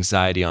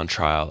anxiety on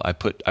trial. I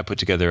put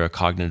together a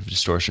cognitive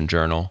distortion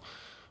journal.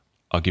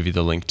 I'll give you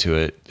the link to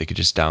it. They could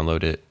just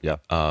download it. Yeah.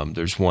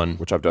 There's one.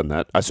 Which I've done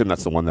that. I assume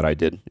that's the one that I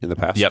did in the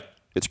past. Yep.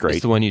 It's great.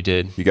 It's the one you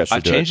did. You guys should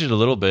I've changed it a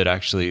little bit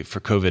actually for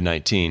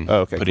COVID-19.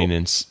 Oh, okay. Putting cool.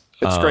 in. It's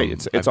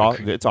great. It's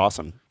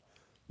awesome.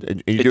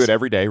 And you do it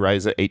every day, right?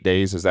 Is it 8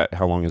 days? Is that,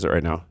 how long is it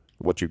right now?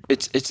 There's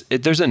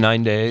a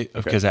 9-day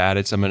because I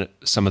added some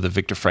of the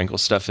Viktor Frankl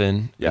stuff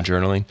in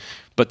journaling,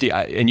 but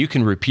and you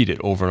can repeat it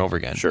over and over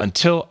again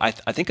until I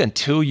think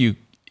until you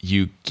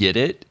get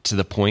it to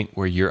the point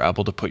where you're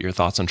able to put your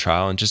thoughts on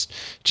trial. And just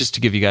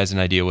to give you guys an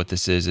idea what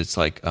this is, it's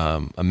like,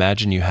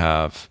 imagine you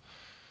have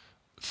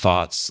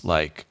thoughts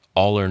like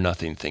all or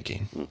nothing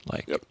thinking,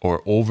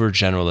 or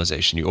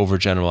overgeneralization. You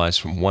overgeneralize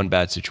from one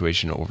bad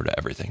situation over to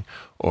everything,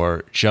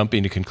 or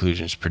jumping to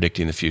conclusions,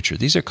 predicting the future.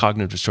 These are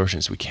cognitive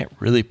distortions. We can't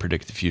really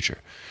predict the future.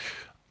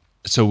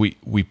 So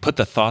we put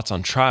the thoughts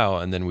on trial,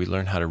 and then we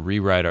learn how to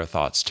rewrite our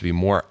thoughts to be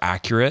more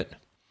accurate.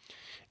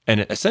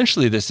 And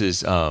essentially this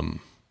is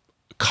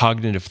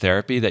cognitive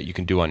therapy that you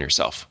can do on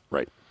yourself.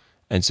 Right.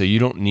 And so you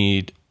don't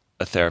need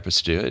a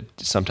therapist to do it. It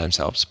sometimes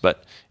helps,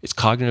 but it's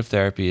cognitive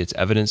therapy. It's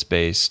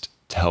evidence-based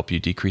to help you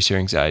decrease your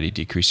anxiety,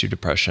 decrease your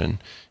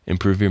depression,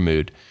 improve your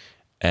mood,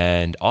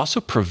 and also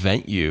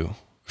prevent you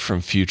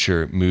from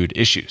future mood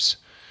issues.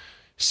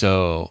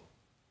 So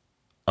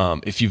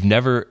if you've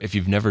never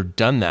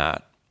done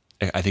that,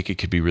 I think it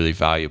could be really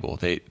valuable.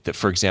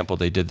 For example,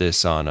 they did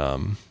this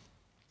on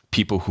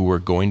people who were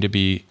going to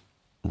be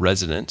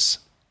residents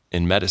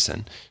in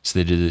medicine. So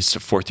they did this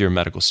to fourth-year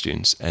medical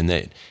students, and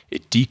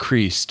it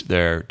decreased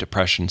their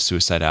depression,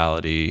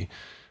 suicidality,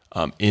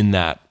 in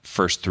that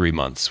first 3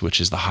 months, which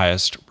is the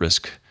highest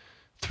risk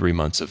 3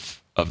 months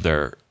of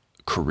their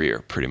career,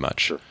 pretty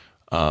much,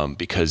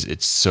 because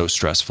it's so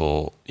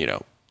stressful.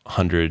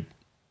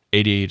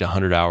 80 to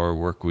 100-hour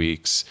work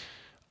weeks,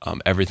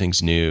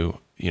 everything's new.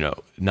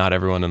 Not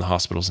everyone in the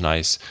hospital is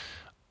nice,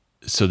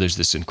 so there's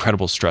this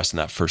incredible stress in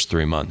that first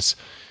 3 months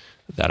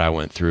that I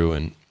went through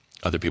and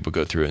other people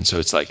go through, and so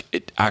it's like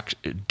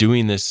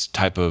doing this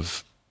type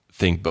of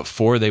thing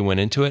before they went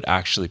into it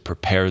actually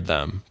prepared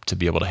them to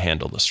be able to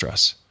handle the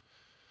stress.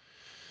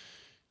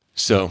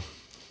 So,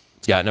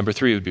 number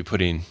three would be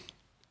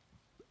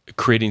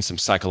creating some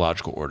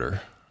psychological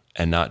order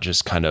and not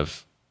just kind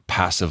of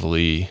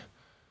passively,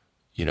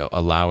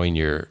 allowing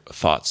your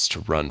thoughts to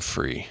run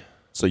free.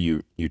 So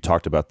you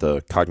talked about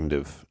the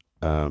cognitive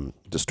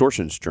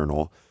distortions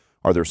journal.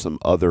 Are there some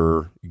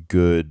other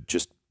good,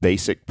 just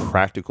basic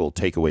practical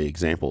takeaway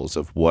examples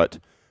of what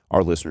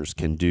our listeners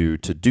can do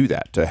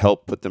that, to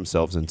help put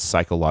themselves in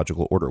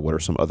psychological order? What are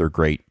some other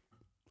great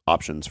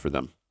options for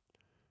them?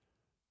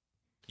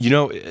 If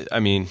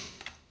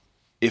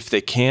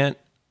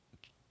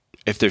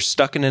they're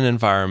stuck in an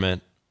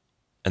environment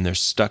and they're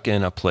stuck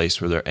in a place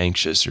where they're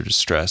anxious or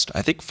distressed,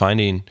 I think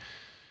finding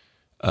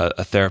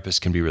a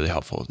therapist can be really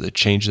helpful. They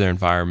change their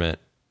environment,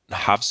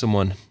 have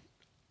someone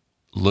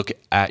look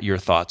at your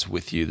thoughts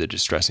with you, the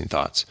distressing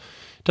thoughts.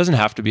 It doesn't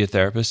have to be a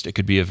therapist. It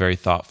could be a very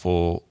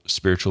thoughtful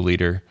spiritual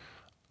leader.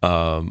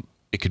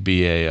 It could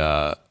be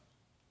a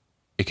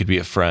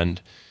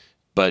friend,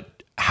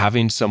 but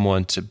having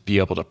someone to be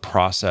able to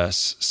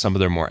process some of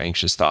their more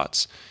anxious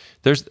thoughts.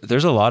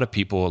 There's a lot of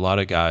people, a lot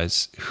of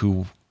guys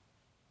who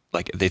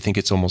like, they think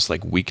it's almost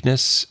like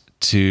weakness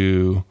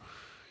to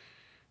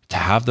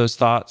have those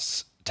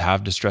thoughts, to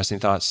have distressing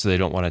thoughts, so they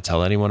don't want to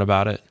tell anyone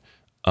about it.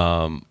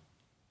 So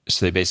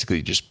they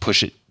basically just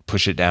push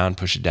it down.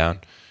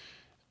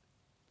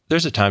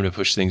 There's a time to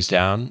push things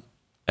down,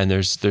 and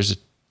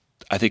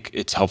I think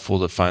it's helpful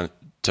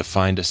to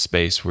find a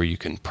space where you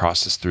can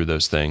process through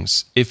those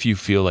things if you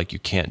feel like you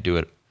can't do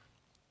it.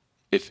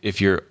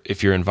 If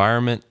your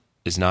environment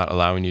is not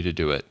allowing you to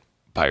do it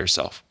by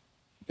yourself.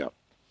 Yeah.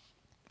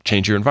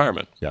 Change your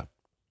environment. Yeah.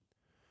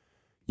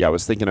 Yeah, I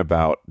was thinking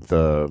about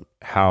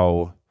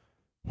how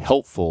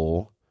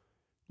helpful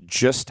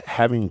just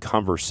having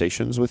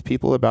conversations with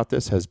people about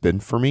this has been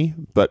for me,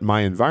 but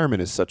my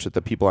environment is such that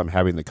the people I'm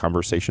having the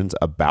conversations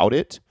about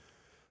it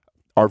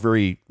are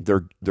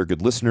they're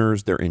good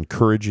listeners, they're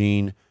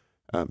encouraging,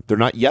 they're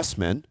not yes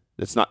men,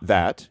 it's not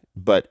that,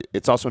 but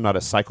it's also not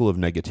a cycle of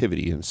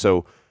negativity. And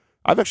so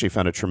I've actually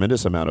found a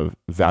tremendous amount of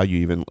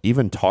value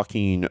even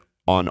talking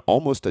on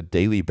almost a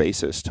daily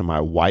basis to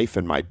my wife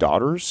and my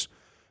daughters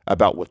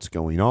about what's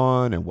going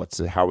on and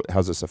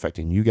how's this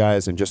affecting you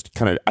guys, and just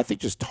kind of, I think,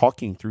 just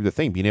talking through the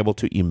thing, being able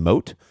to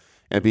emote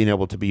and being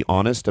able to be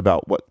honest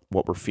about what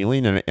we're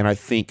feeling. And I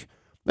think,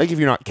 like, if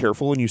you're not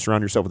careful and you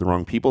surround yourself with the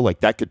wrong people,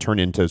 like, that could turn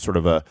into sort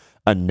of a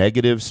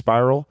negative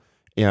spiral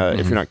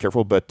if you're not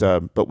careful. But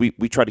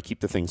we try to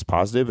keep the things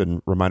positive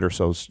and remind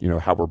ourselves,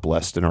 how we're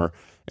blessed in our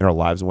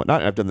lives and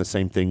whatnot. And I've done the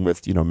same thing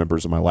with,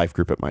 members of my life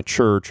group at my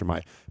church, or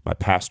my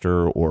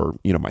pastor, or,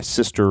 my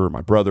sister or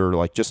my brother,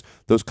 like, just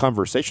those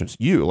conversations.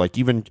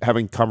 Even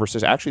having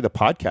conversations, actually the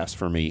podcast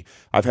for me,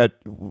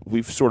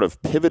 we've sort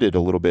of pivoted a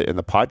little bit in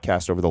the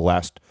podcast over the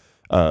last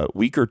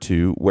week or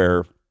two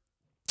where,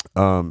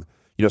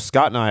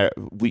 Scott and I,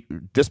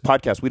 this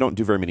podcast, we don't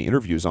do very many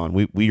interviews on.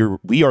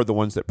 We are the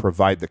ones that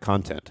provide the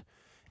content.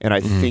 And I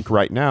think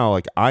right now,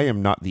 like, I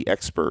am not the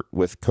expert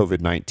with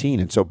COVID-19.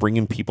 And so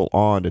bringing people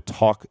on to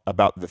talk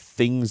about the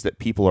things that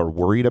people are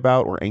worried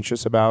about or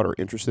anxious about or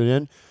interested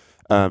in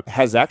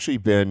has actually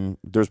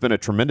there's been a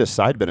tremendous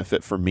side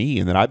benefit for me,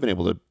 and that I've been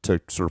able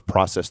to sort of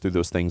process through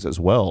those things as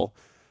well.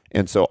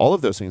 And so all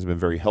of those things have been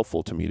very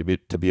helpful to me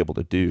to be able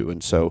to do.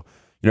 And so,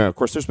 of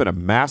course, there's been a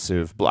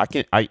massive,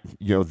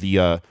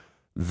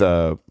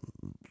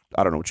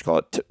 I don't know what you call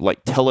it,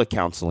 like,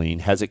 telecounseling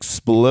has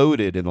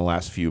exploded in the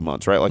last few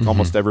months, right? Like,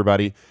 almost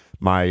everybody,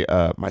 my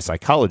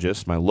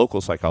psychologist, my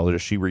local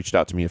psychologist, she reached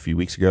out to me a few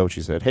weeks ago.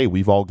 She said, "Hey,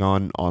 we've all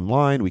gone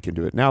online. We can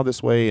do it now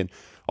this way," and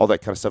all that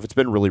kind of stuff. It's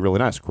been really, really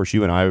nice. Of course,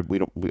 you and I, I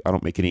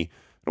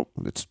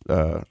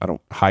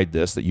don't hide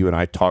this, that you and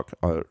I talk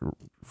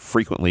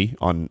frequently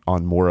on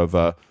more of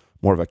a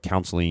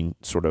counseling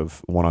sort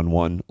of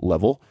one-on-one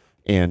level.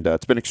 And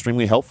it's been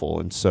extremely helpful.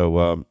 And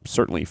so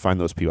certainly find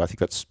those people. I think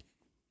that's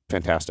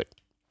fantastic.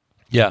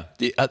 Yeah.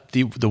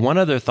 The one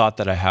other thought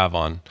that I have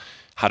on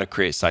how to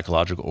create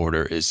psychological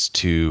order is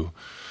to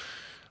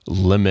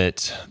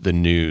limit the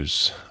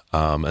news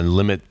and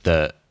limit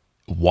the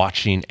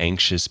watching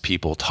anxious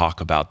people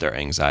talk about their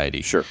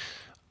anxiety. Sure.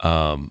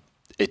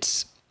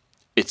 It's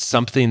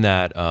something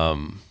that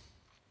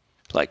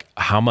like,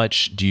 how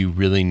much do you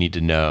really need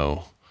to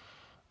know?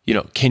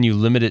 Can you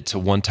limit it to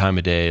one time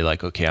a day?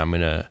 Like, okay, I'm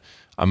gonna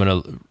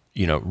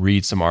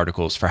read some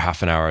articles for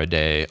half an hour a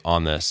day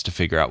on this to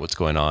figure out what's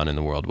going on in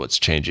the world, what's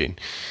changing.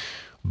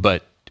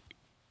 But,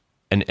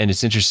 and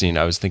it's interesting,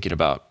 I was thinking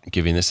about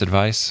giving this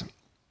advice,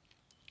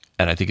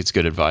 and I think it's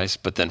good advice,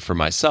 but then for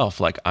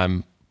myself, like,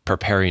 I'm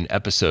preparing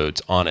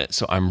episodes on it.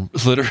 So I'm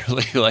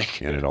literally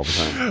like in it all the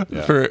time.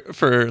 Yeah.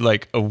 For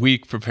like a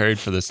week preparing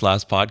for this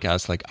last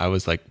podcast, like, I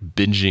was like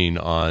binging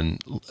on,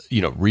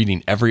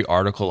 reading every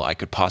article I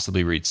could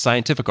possibly read,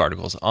 scientific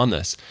articles on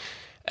this.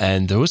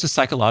 And there was a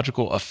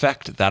psychological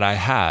effect that I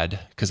had,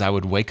 because I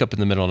would wake up in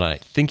the middle of the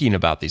night thinking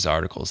about these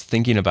articles,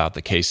 thinking about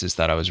the cases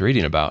that I was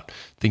reading about,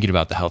 thinking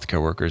about the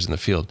healthcare workers in the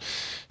field.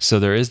 So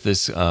there is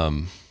this,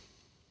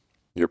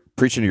 you're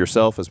preaching to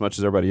yourself as much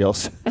as everybody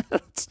else.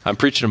 I'm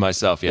preaching to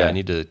myself. Yeah. I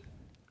need to,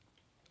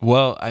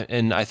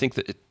 I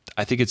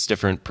think it's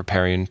different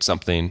preparing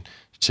something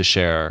to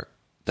share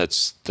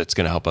that's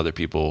going to help other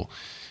people.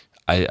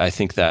 I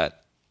think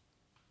that,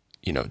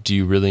 do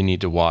you really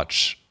need to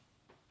watch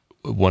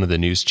one of the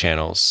news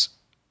channels,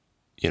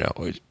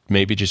 or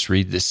maybe just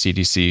read the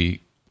CDC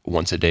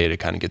once a day to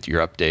kind of get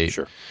your update?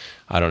 Sure.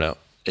 I don't know.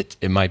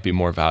 It might be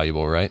more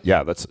valuable, right?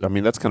 Yeah, that's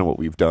kind of what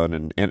we've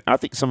done. And I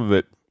think some of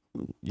it,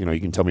 you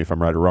can tell me if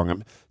I'm right or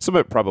wrong. Some of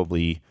it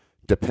probably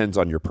depends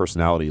on your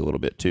personality a little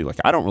bit too.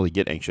 Like, I don't really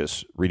get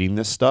anxious reading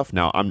this stuff.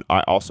 Now,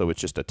 I also, it's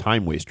just a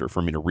time waster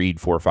for me to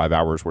read 4 or 5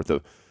 hours worth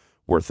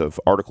worth of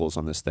articles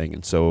on this thing.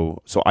 And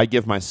so I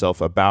give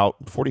myself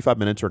about 45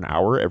 minutes or an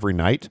hour every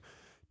night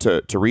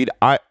to read.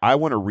 I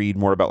want to read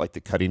more about like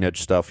the cutting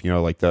edge stuff,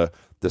 like the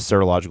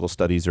serological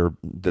studies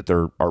that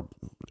they're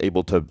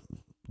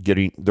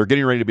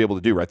getting ready to be able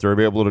to do, right? They're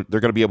going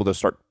to be able to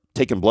start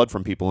taking blood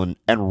from people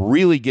and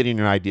really getting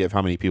an idea of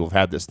how many people have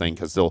had this thing,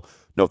 because they'll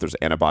know if there's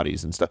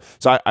antibodies and stuff.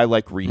 So I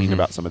like reading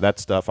about some of that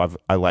stuff.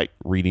 I like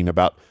reading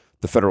about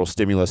the federal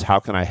stimulus. How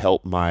can I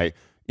help my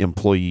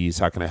employees?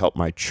 How can I help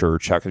my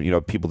church? How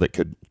can, people that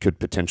could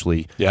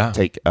potentially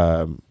take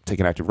an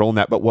active role in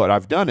that? But what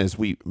I've done is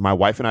my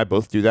wife and I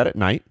both do that at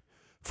night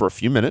for a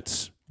few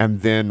minutes,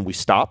 and then we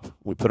stop,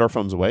 we put our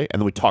phones away, and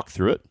then we talk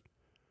through it.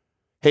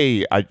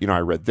 Hey, I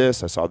read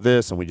this, I saw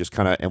this, and we just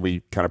kind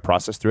of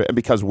process through it. And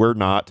because we're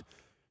not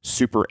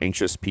super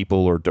anxious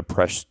people or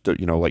depressed,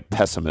 like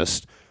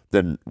pessimist,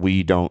 then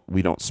we don't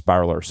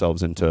spiral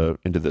ourselves into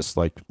this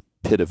like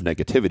pit of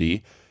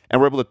negativity. And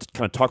we're able to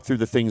kind of talk through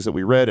the things that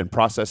we read and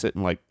process it,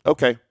 and like,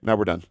 okay, now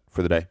we're done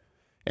for the day,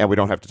 and we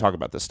don't have to talk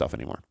about this stuff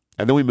anymore.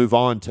 And then we move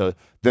on to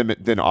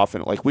then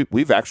often, like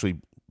we've actually,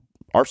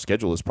 our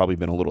schedule has probably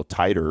been a little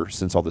tighter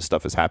since all this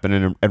stuff has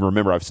happened. And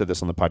remember, I've said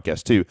this on the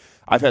podcast too.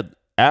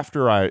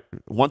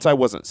 Once I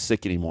wasn't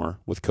sick anymore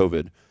with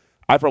COVID,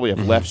 I probably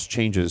have less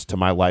changes to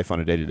my life on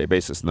a day-to-day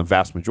basis than the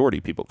vast majority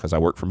of people, because I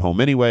work from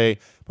home anyway.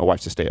 My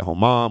wife's a stay-at-home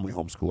mom. We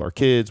homeschool our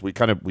kids. We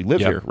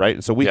live here, right?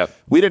 And so we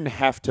didn't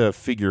have to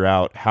figure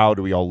out how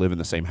do we all live in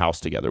the same house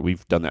together.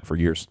 We've done that for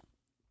years.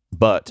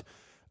 But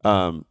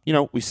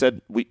we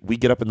said we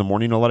get up in the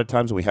morning a lot of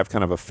times, and we have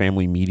kind of a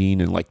family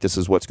meeting, and like, this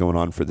is what's going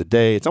on for the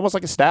day. It's almost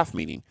like a staff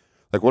meeting.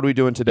 Like, what are we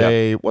doing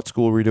today? What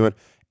school are we doing?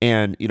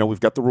 And, we've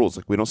got the rules.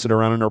 Like, we don't sit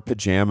around in our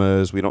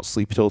pajamas. We don't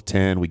sleep till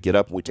 10. We get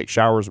up and we take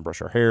showers and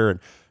brush our hair and,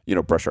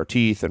 brush our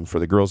teeth. And for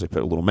the girls, they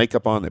put a little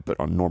makeup on. They put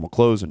on normal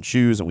clothes and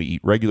shoes, and we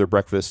eat regular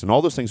breakfast. And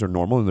all those things are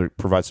normal, and they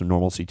provide some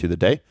normalcy to the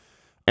day.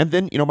 And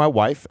then, my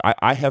wife,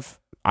 I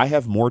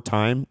have more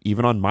time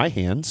even on my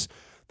hands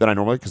than I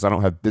normally, because I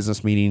don't have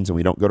business meetings, and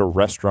we don't go to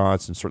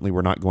restaurants, and certainly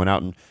we're not going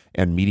out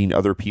and meeting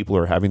other people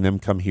or having them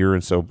come here.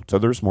 And so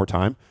there's more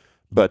time.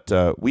 But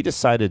we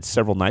decided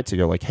several nights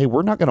ago, like, hey,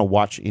 we're not going to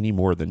watch any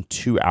more than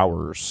 2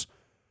 hours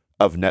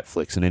of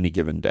Netflix in any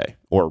given day,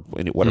 or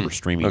whatever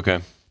streaming. Okay.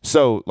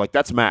 So like,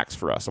 that's max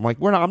for us. I'm like,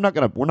 we're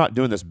not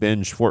doing this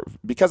binge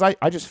because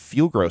I just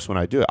feel gross when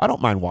I do it. I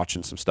don't mind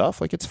watching some stuff.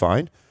 Like, it's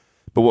fine.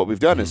 But what we've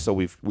done is, so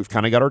we've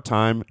kind of got our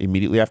time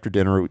immediately after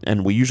dinner,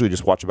 and we usually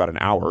just watch about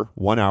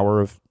 1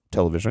 hour of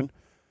television,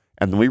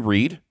 and then we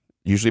read,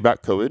 usually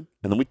about COVID,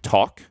 and then we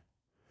talk.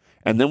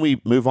 And then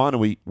we move on,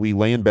 and we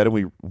lay in bed and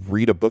we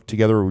read a book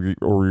together,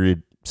 or we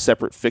read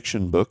separate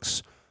fiction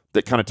books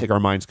that kind of take our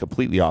minds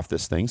completely off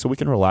this thing, so we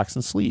can relax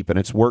and sleep. And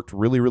it's worked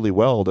really, really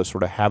well to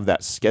sort of have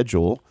that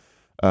schedule.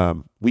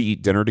 We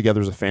eat dinner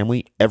together as a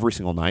family every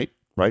single night,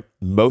 right?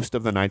 Most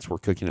of the nights we're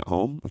cooking at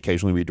home.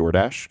 Occasionally we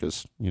DoorDash,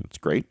 because it's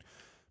great.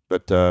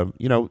 But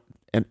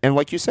and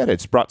like you said,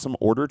 it's brought some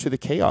order to the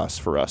chaos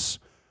for us.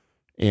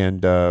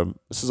 And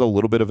this is a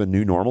little bit of a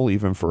new normal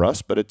even for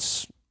us, but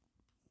it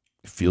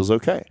feels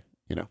okay.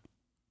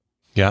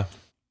 Yeah,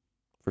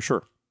 for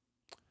sure.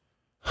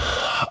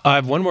 I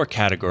have one more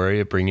category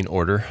of bringing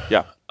order.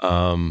 Yeah.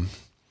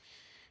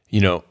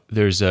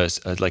 There's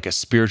a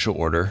spiritual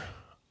order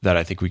that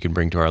I think we can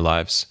bring to our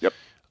lives. Yep.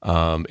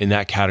 In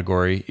that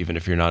category, even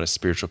if you're not a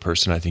spiritual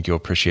person, I think you'll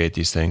appreciate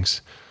these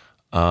things.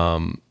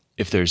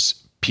 If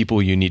there's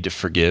people you need to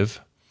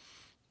forgive,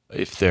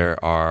 if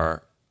there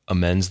are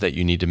amends that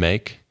you need to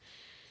make,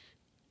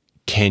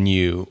 can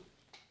you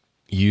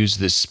use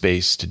this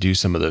space to do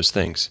some of those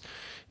things?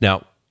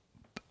 Now,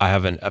 I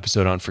have an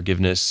episode on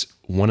forgiveness.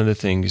 One of the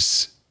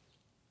things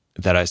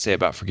that I say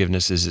about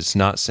forgiveness is it's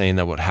not saying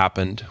that what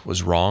happened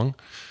was wrong.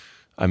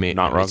 I mean,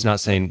 not wrong. It's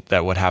not saying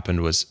that what happened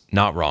was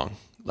not wrong.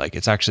 Like,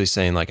 it's actually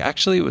saying, like,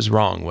 actually it was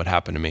wrong what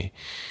happened to me.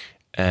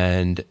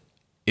 And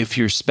if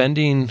you're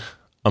spending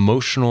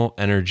emotional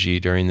energy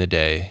during the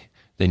day,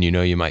 then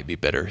you might be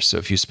bitter. So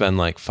if you spend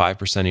like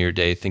 5% of your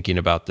day thinking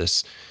about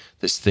this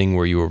thing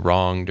where you were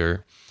wronged,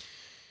 or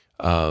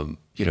do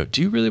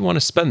you really want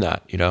to spend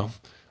that?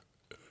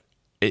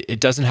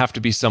 It doesn't have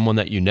to be someone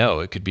that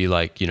It could be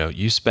like,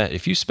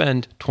 if you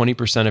spend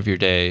 20% of your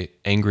day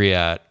angry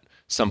at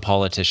some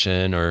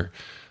politician or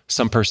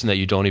some person that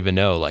you don't even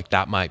know, like,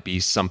 that might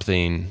be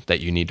something that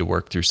you need to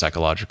work through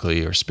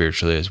psychologically or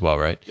spiritually as well,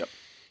 right? Yep.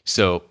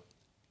 So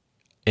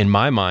in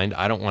my mind,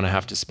 I don't want to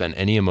have to spend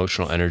any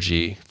emotional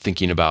energy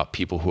thinking about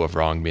people who have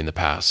wronged me in the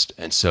past.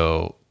 And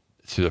so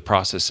through the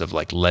process of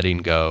like letting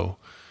go,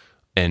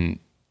 and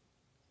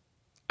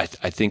I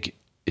think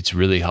it's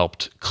really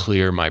helped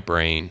clear my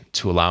brain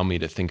to allow me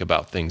to think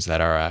about things that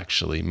are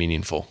actually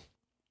meaningful.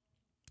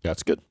 Yeah,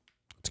 that's good.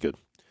 That's good.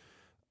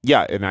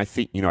 Yeah, and I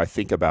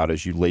think about,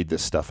 as you laid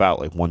this stuff out,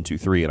 like 1, 2,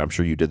 3, and I'm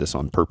sure you did this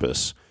on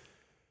purpose,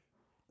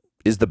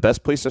 is the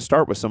best place to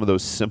start with some of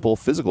those simple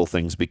physical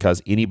things,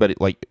 because anybody,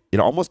 like, it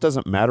almost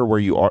doesn't matter where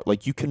you are.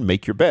 Like, you can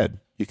make your bed,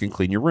 you can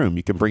clean your room,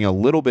 you can bring a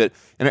little bit,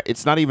 and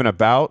it's not even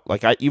about,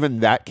 like, even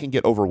that can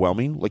get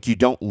overwhelming. Like, you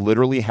don't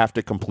literally have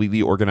to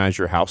completely organize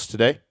your house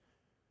today.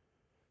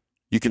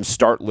 You can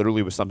start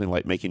literally with something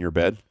like making your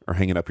bed or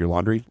hanging up your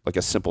laundry, like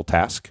a simple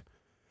task.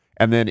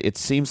 And then it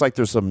seems like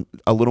there's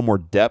a little more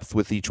depth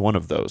with each one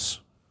of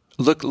those.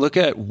 Look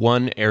at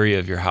one area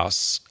of your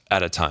house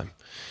at a time,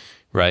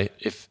 right?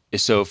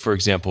 So, for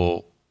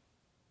example,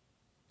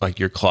 like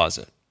your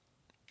closet.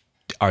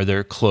 Are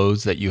there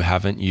clothes that you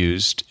haven't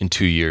used in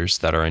 2 years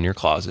that are in your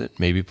closet?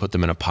 Maybe put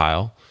them in a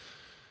pile,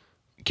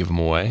 give them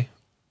away.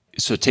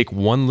 So take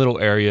one little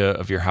area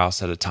of your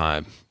house at a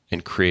time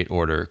and create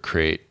order,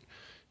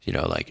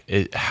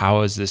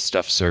 how is this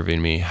stuff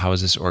serving me? How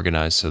is this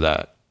organized so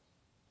that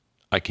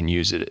I can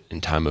use it in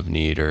time of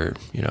need, or,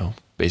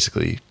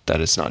 basically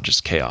that it's not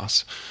just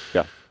chaos.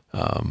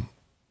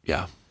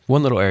 Yeah.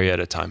 One little area at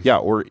a time. Yeah.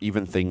 Or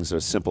even things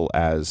as simple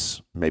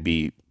as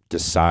maybe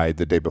decide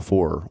the day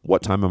before,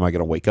 what time am I going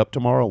to wake up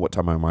tomorrow? What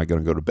time am I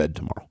going to go to bed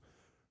tomorrow?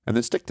 And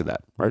then stick to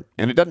that, right?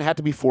 And it doesn't have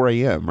to be 4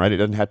 a.m., right? It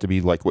doesn't have to be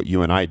like what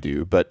you and I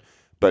do, but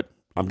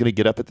I'm going to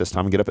get up at this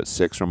time, get up at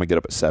 6, or I'm going to get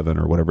up at 7,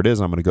 or whatever it is.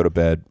 I'm going to go to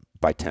bed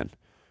by 10.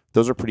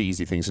 Those are pretty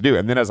easy things to do.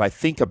 And then as I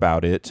think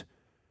about it,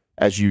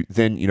 as you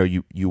then,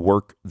 you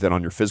work then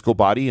on your physical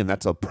body, and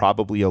that's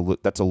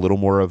that's a little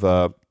more of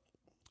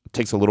it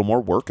takes a little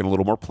more work and a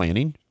little more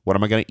planning. What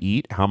am I going to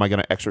eat? How am I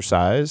going to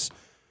exercise?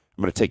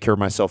 I'm going to take care of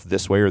myself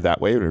this way or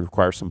that way. It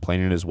requires some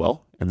planning as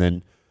well. And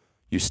then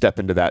you step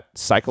into that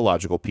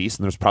psychological piece,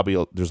 and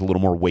there's a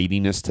little more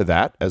weightiness to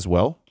that as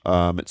well.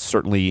 It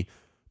certainly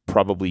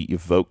probably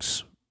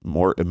evokes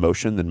more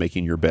emotion than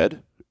making your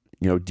bed.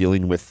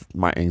 Dealing with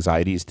my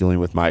anxieties, dealing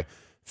with my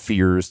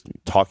fears,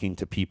 talking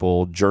to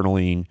people,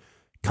 journaling,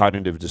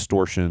 cognitive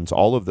distortions,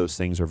 all of those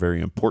things are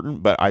very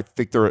important. But I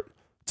think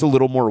it's a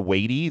little more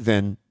weighty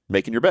than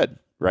making your bed,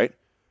 right?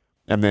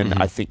 And then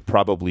I think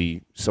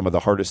probably some of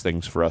the hardest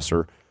things for us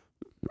are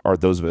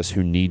those of us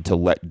who need to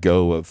let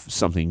go of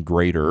something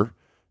greater,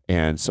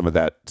 and some of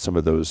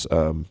those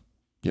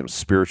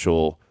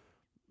spiritual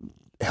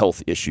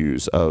health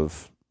issues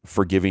of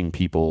forgiving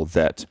people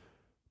that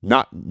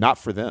not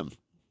for them.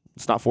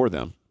 It's not for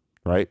them,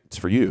 right? It's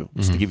for you.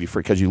 It's to give you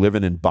free, because you live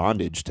in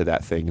bondage to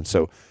that thing. And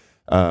so,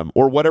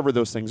 or whatever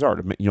those things are,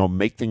 to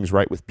make things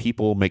right with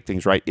people, make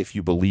things right if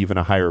you believe in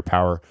a higher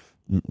power,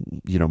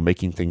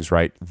 making things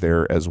right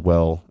there as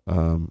well,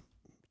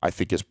 I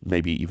think is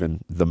maybe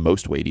even the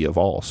most weighty of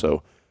all.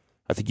 So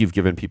I think you've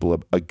given people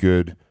a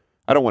good,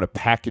 I don't want to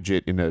package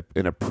it in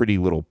a pretty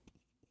little,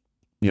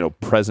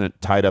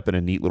 present tied up in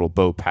a neat little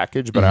bow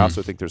package, but I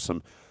also think there's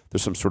some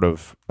sort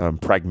of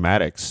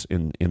pragmatics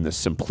in the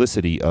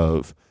simplicity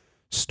of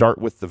start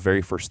with the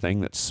very first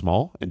thing that's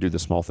small and do the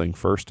small thing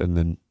first, and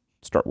then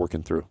start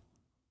working through.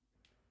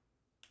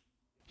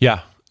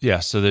 Yeah.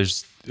 So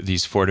there's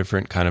these 4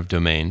 different kind of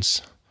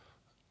domains: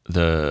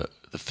 the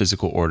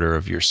physical order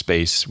of your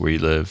space where you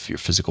live, your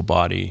physical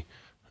body,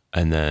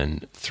 and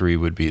then 3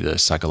 would be the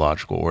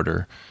psychological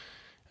order,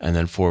 and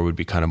then 4 would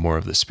be kind of more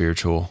of the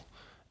spiritual.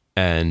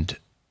 And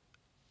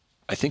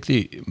I think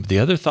the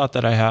other thought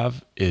that I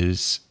have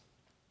is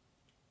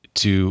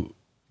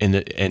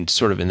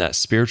sort of in that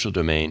spiritual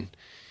domain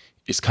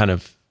is kind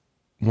of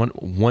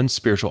one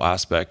spiritual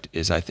aspect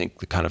is, I think,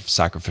 the kind of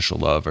sacrificial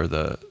love, or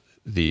the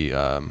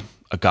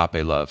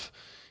agape love.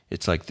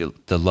 It's like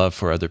the love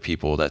for other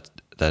people that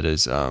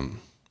is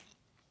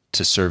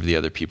to serve the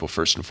other people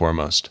first and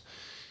foremost.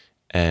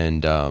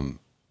 And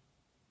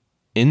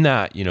in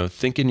that,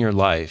 think in your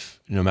life,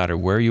 no matter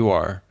where you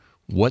are,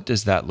 what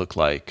does that look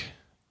like?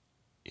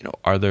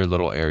 Are there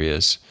little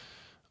areas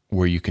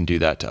where you can do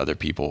that to other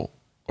people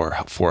or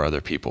for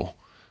other people?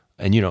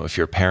 And, if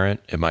you're a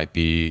parent, it might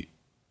be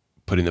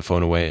putting the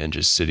phone away and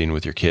just sitting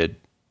with your kid,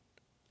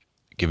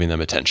 giving them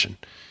attention.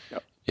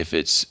 Yep. If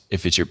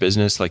it's your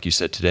business, like you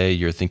said today,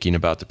 you're thinking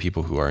about the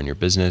people who are in your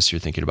business. You're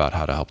thinking about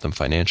how to help them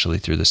financially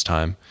through this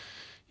time,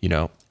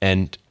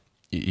 and,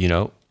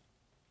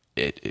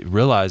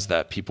 realize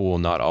that people will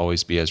not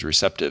always be as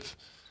receptive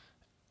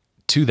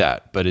to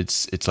that, but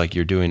it's like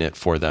you're doing it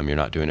for them. You're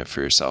not doing it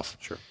for yourself.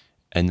 Sure.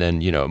 And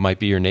then, it might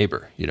be your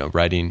neighbor,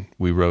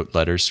 we wrote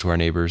letters to our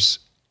neighbors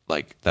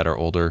that are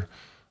older,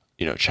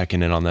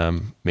 checking in on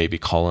them, maybe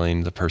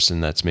calling the person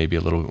that's maybe a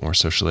little bit more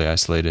socially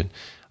isolated.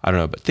 I don't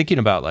know, but thinking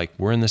about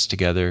we're in this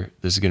together.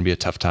 This is going to be a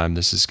tough time.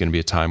 This is going to be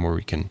a time where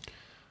we can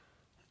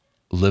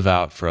live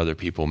out for other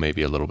people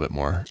maybe a little bit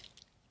more.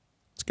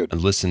 It's good.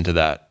 And listen to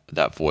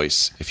that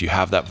voice. If you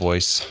have that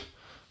voice,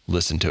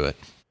 listen to it.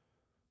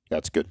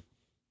 That's good.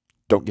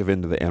 Don't give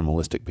in to the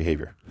animalistic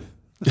behavior.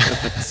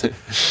 That's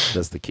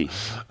the key.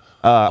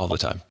 All the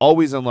time.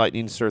 Always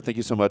enlightening, sir. Thank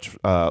you so much.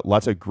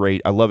 Lots of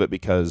great. I love it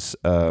because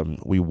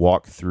we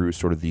walk through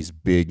sort of these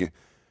big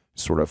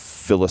sort of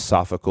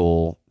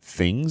philosophical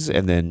things,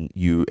 and then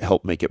you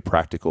help make it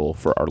practical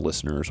for our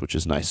listeners, which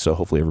is nice. So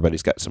hopefully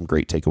everybody's got some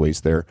great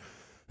takeaways there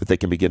that they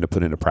can begin to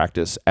put into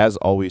practice. As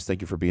always,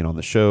 thank you for being on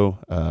the show.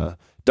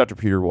 Dr.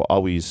 Puder will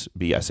always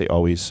be, I say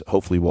always,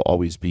 hopefully will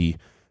always be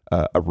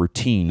a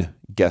routine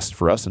guest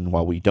for us. And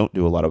while we don't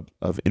do a lot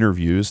of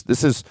interviews,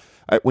 this is,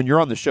 when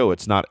you're on the show,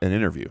 it's not an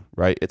interview,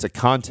 right? It's a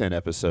content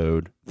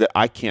episode that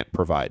I can't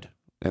provide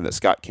and that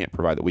Scott can't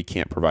provide, that we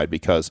can't provide,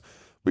 because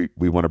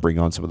we want to bring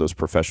on some of those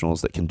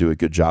professionals that can do a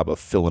good job of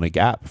filling a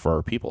gap for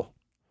our people.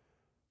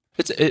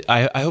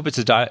 I hope it's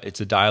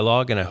a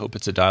dialogue, and I hope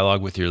it's a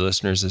dialogue with your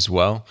listeners as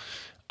well.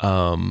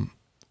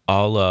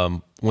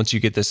 I'll once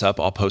you get this up,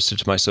 I'll post it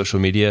to my social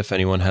media. If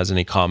anyone has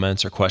any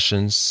comments or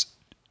questions,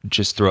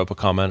 just throw up a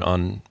comment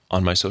on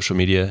my social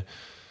media.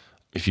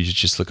 If you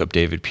just look up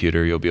David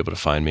Puder, you'll be able to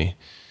find me.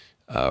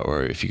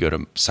 Or if you go to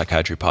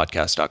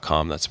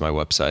psychiatrypodcast.com, that's my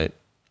website.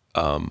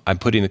 I'm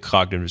putting the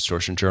Cognitive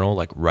Distortion Journal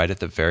like right at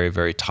the very,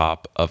 very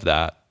top of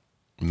that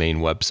main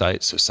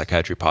website. So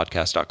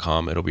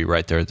psychiatrypodcast.com, it'll be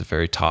right there at the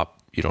very top.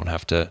 You don't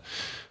have to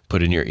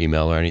put in your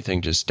email or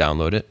anything, just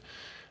download it.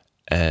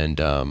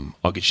 And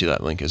I'll get you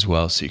that link as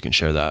well so you can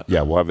share that.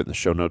 Yeah, we'll have it in the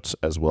show notes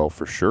as well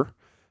for sure.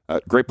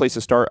 Great place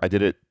to start. I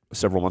did it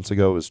several months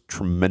ago. It was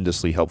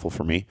tremendously helpful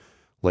for me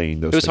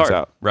laying those things hard,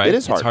 out. Right? It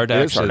is hard. It's hard to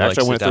actually I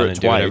went through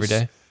it twice every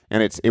day.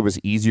 And it was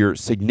easier,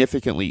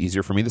 significantly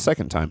easier for me the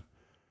second time.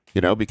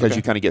 Because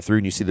you kind of get through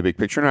and you see the big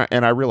picture.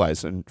 And I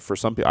realize, and for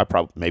some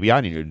people, maybe I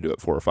needed to do it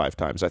 4 or 5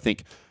 times. I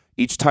think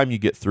each time you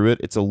get through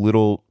it, it's a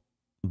little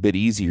bit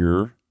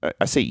easier.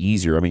 I say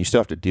easier. I mean, you still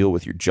have to deal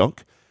with your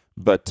junk.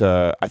 But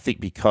I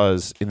think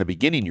because in the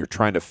beginning, you're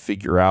trying to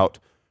figure out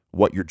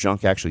what your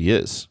junk actually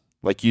is.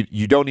 Like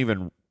you don't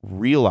even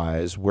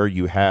realize where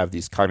you have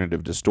these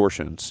cognitive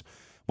distortions.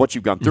 Once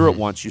you've gone through it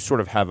once, you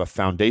sort of have a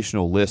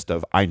foundational list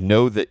of, I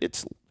know that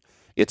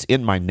it's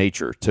in my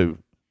nature to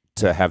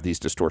have these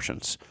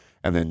distortions.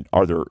 And then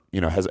are there,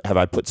 have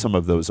I put some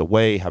of those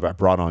away? Have I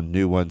brought on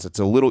new ones? It's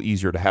a little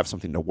easier to have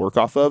something to work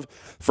off of.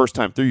 First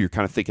time through, you're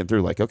kind of thinking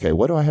through like, okay,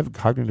 what do I have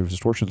cognitive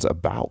distortions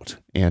about?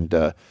 And,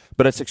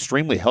 but it's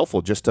extremely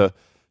helpful just to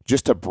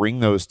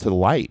bring those to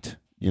light,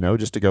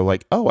 just to go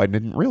like, oh, I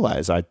didn't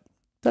realize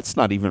that's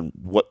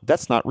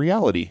not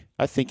reality.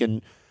 I think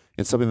in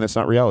something that's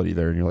not reality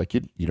there. And you're like,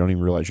 you don't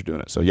even realize you're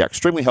doing it. So yeah,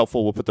 extremely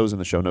helpful. We'll put those in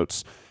the show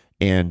notes.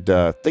 And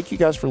thank you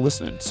guys for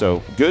listening.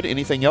 So good.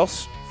 Anything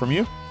else from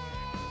you?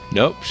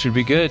 Nope. Should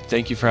be good.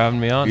 Thank you for having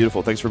me on.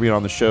 Beautiful. Thanks for being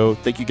on the show.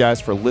 Thank you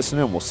guys for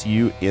listening. We'll see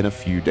you in a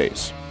few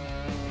days.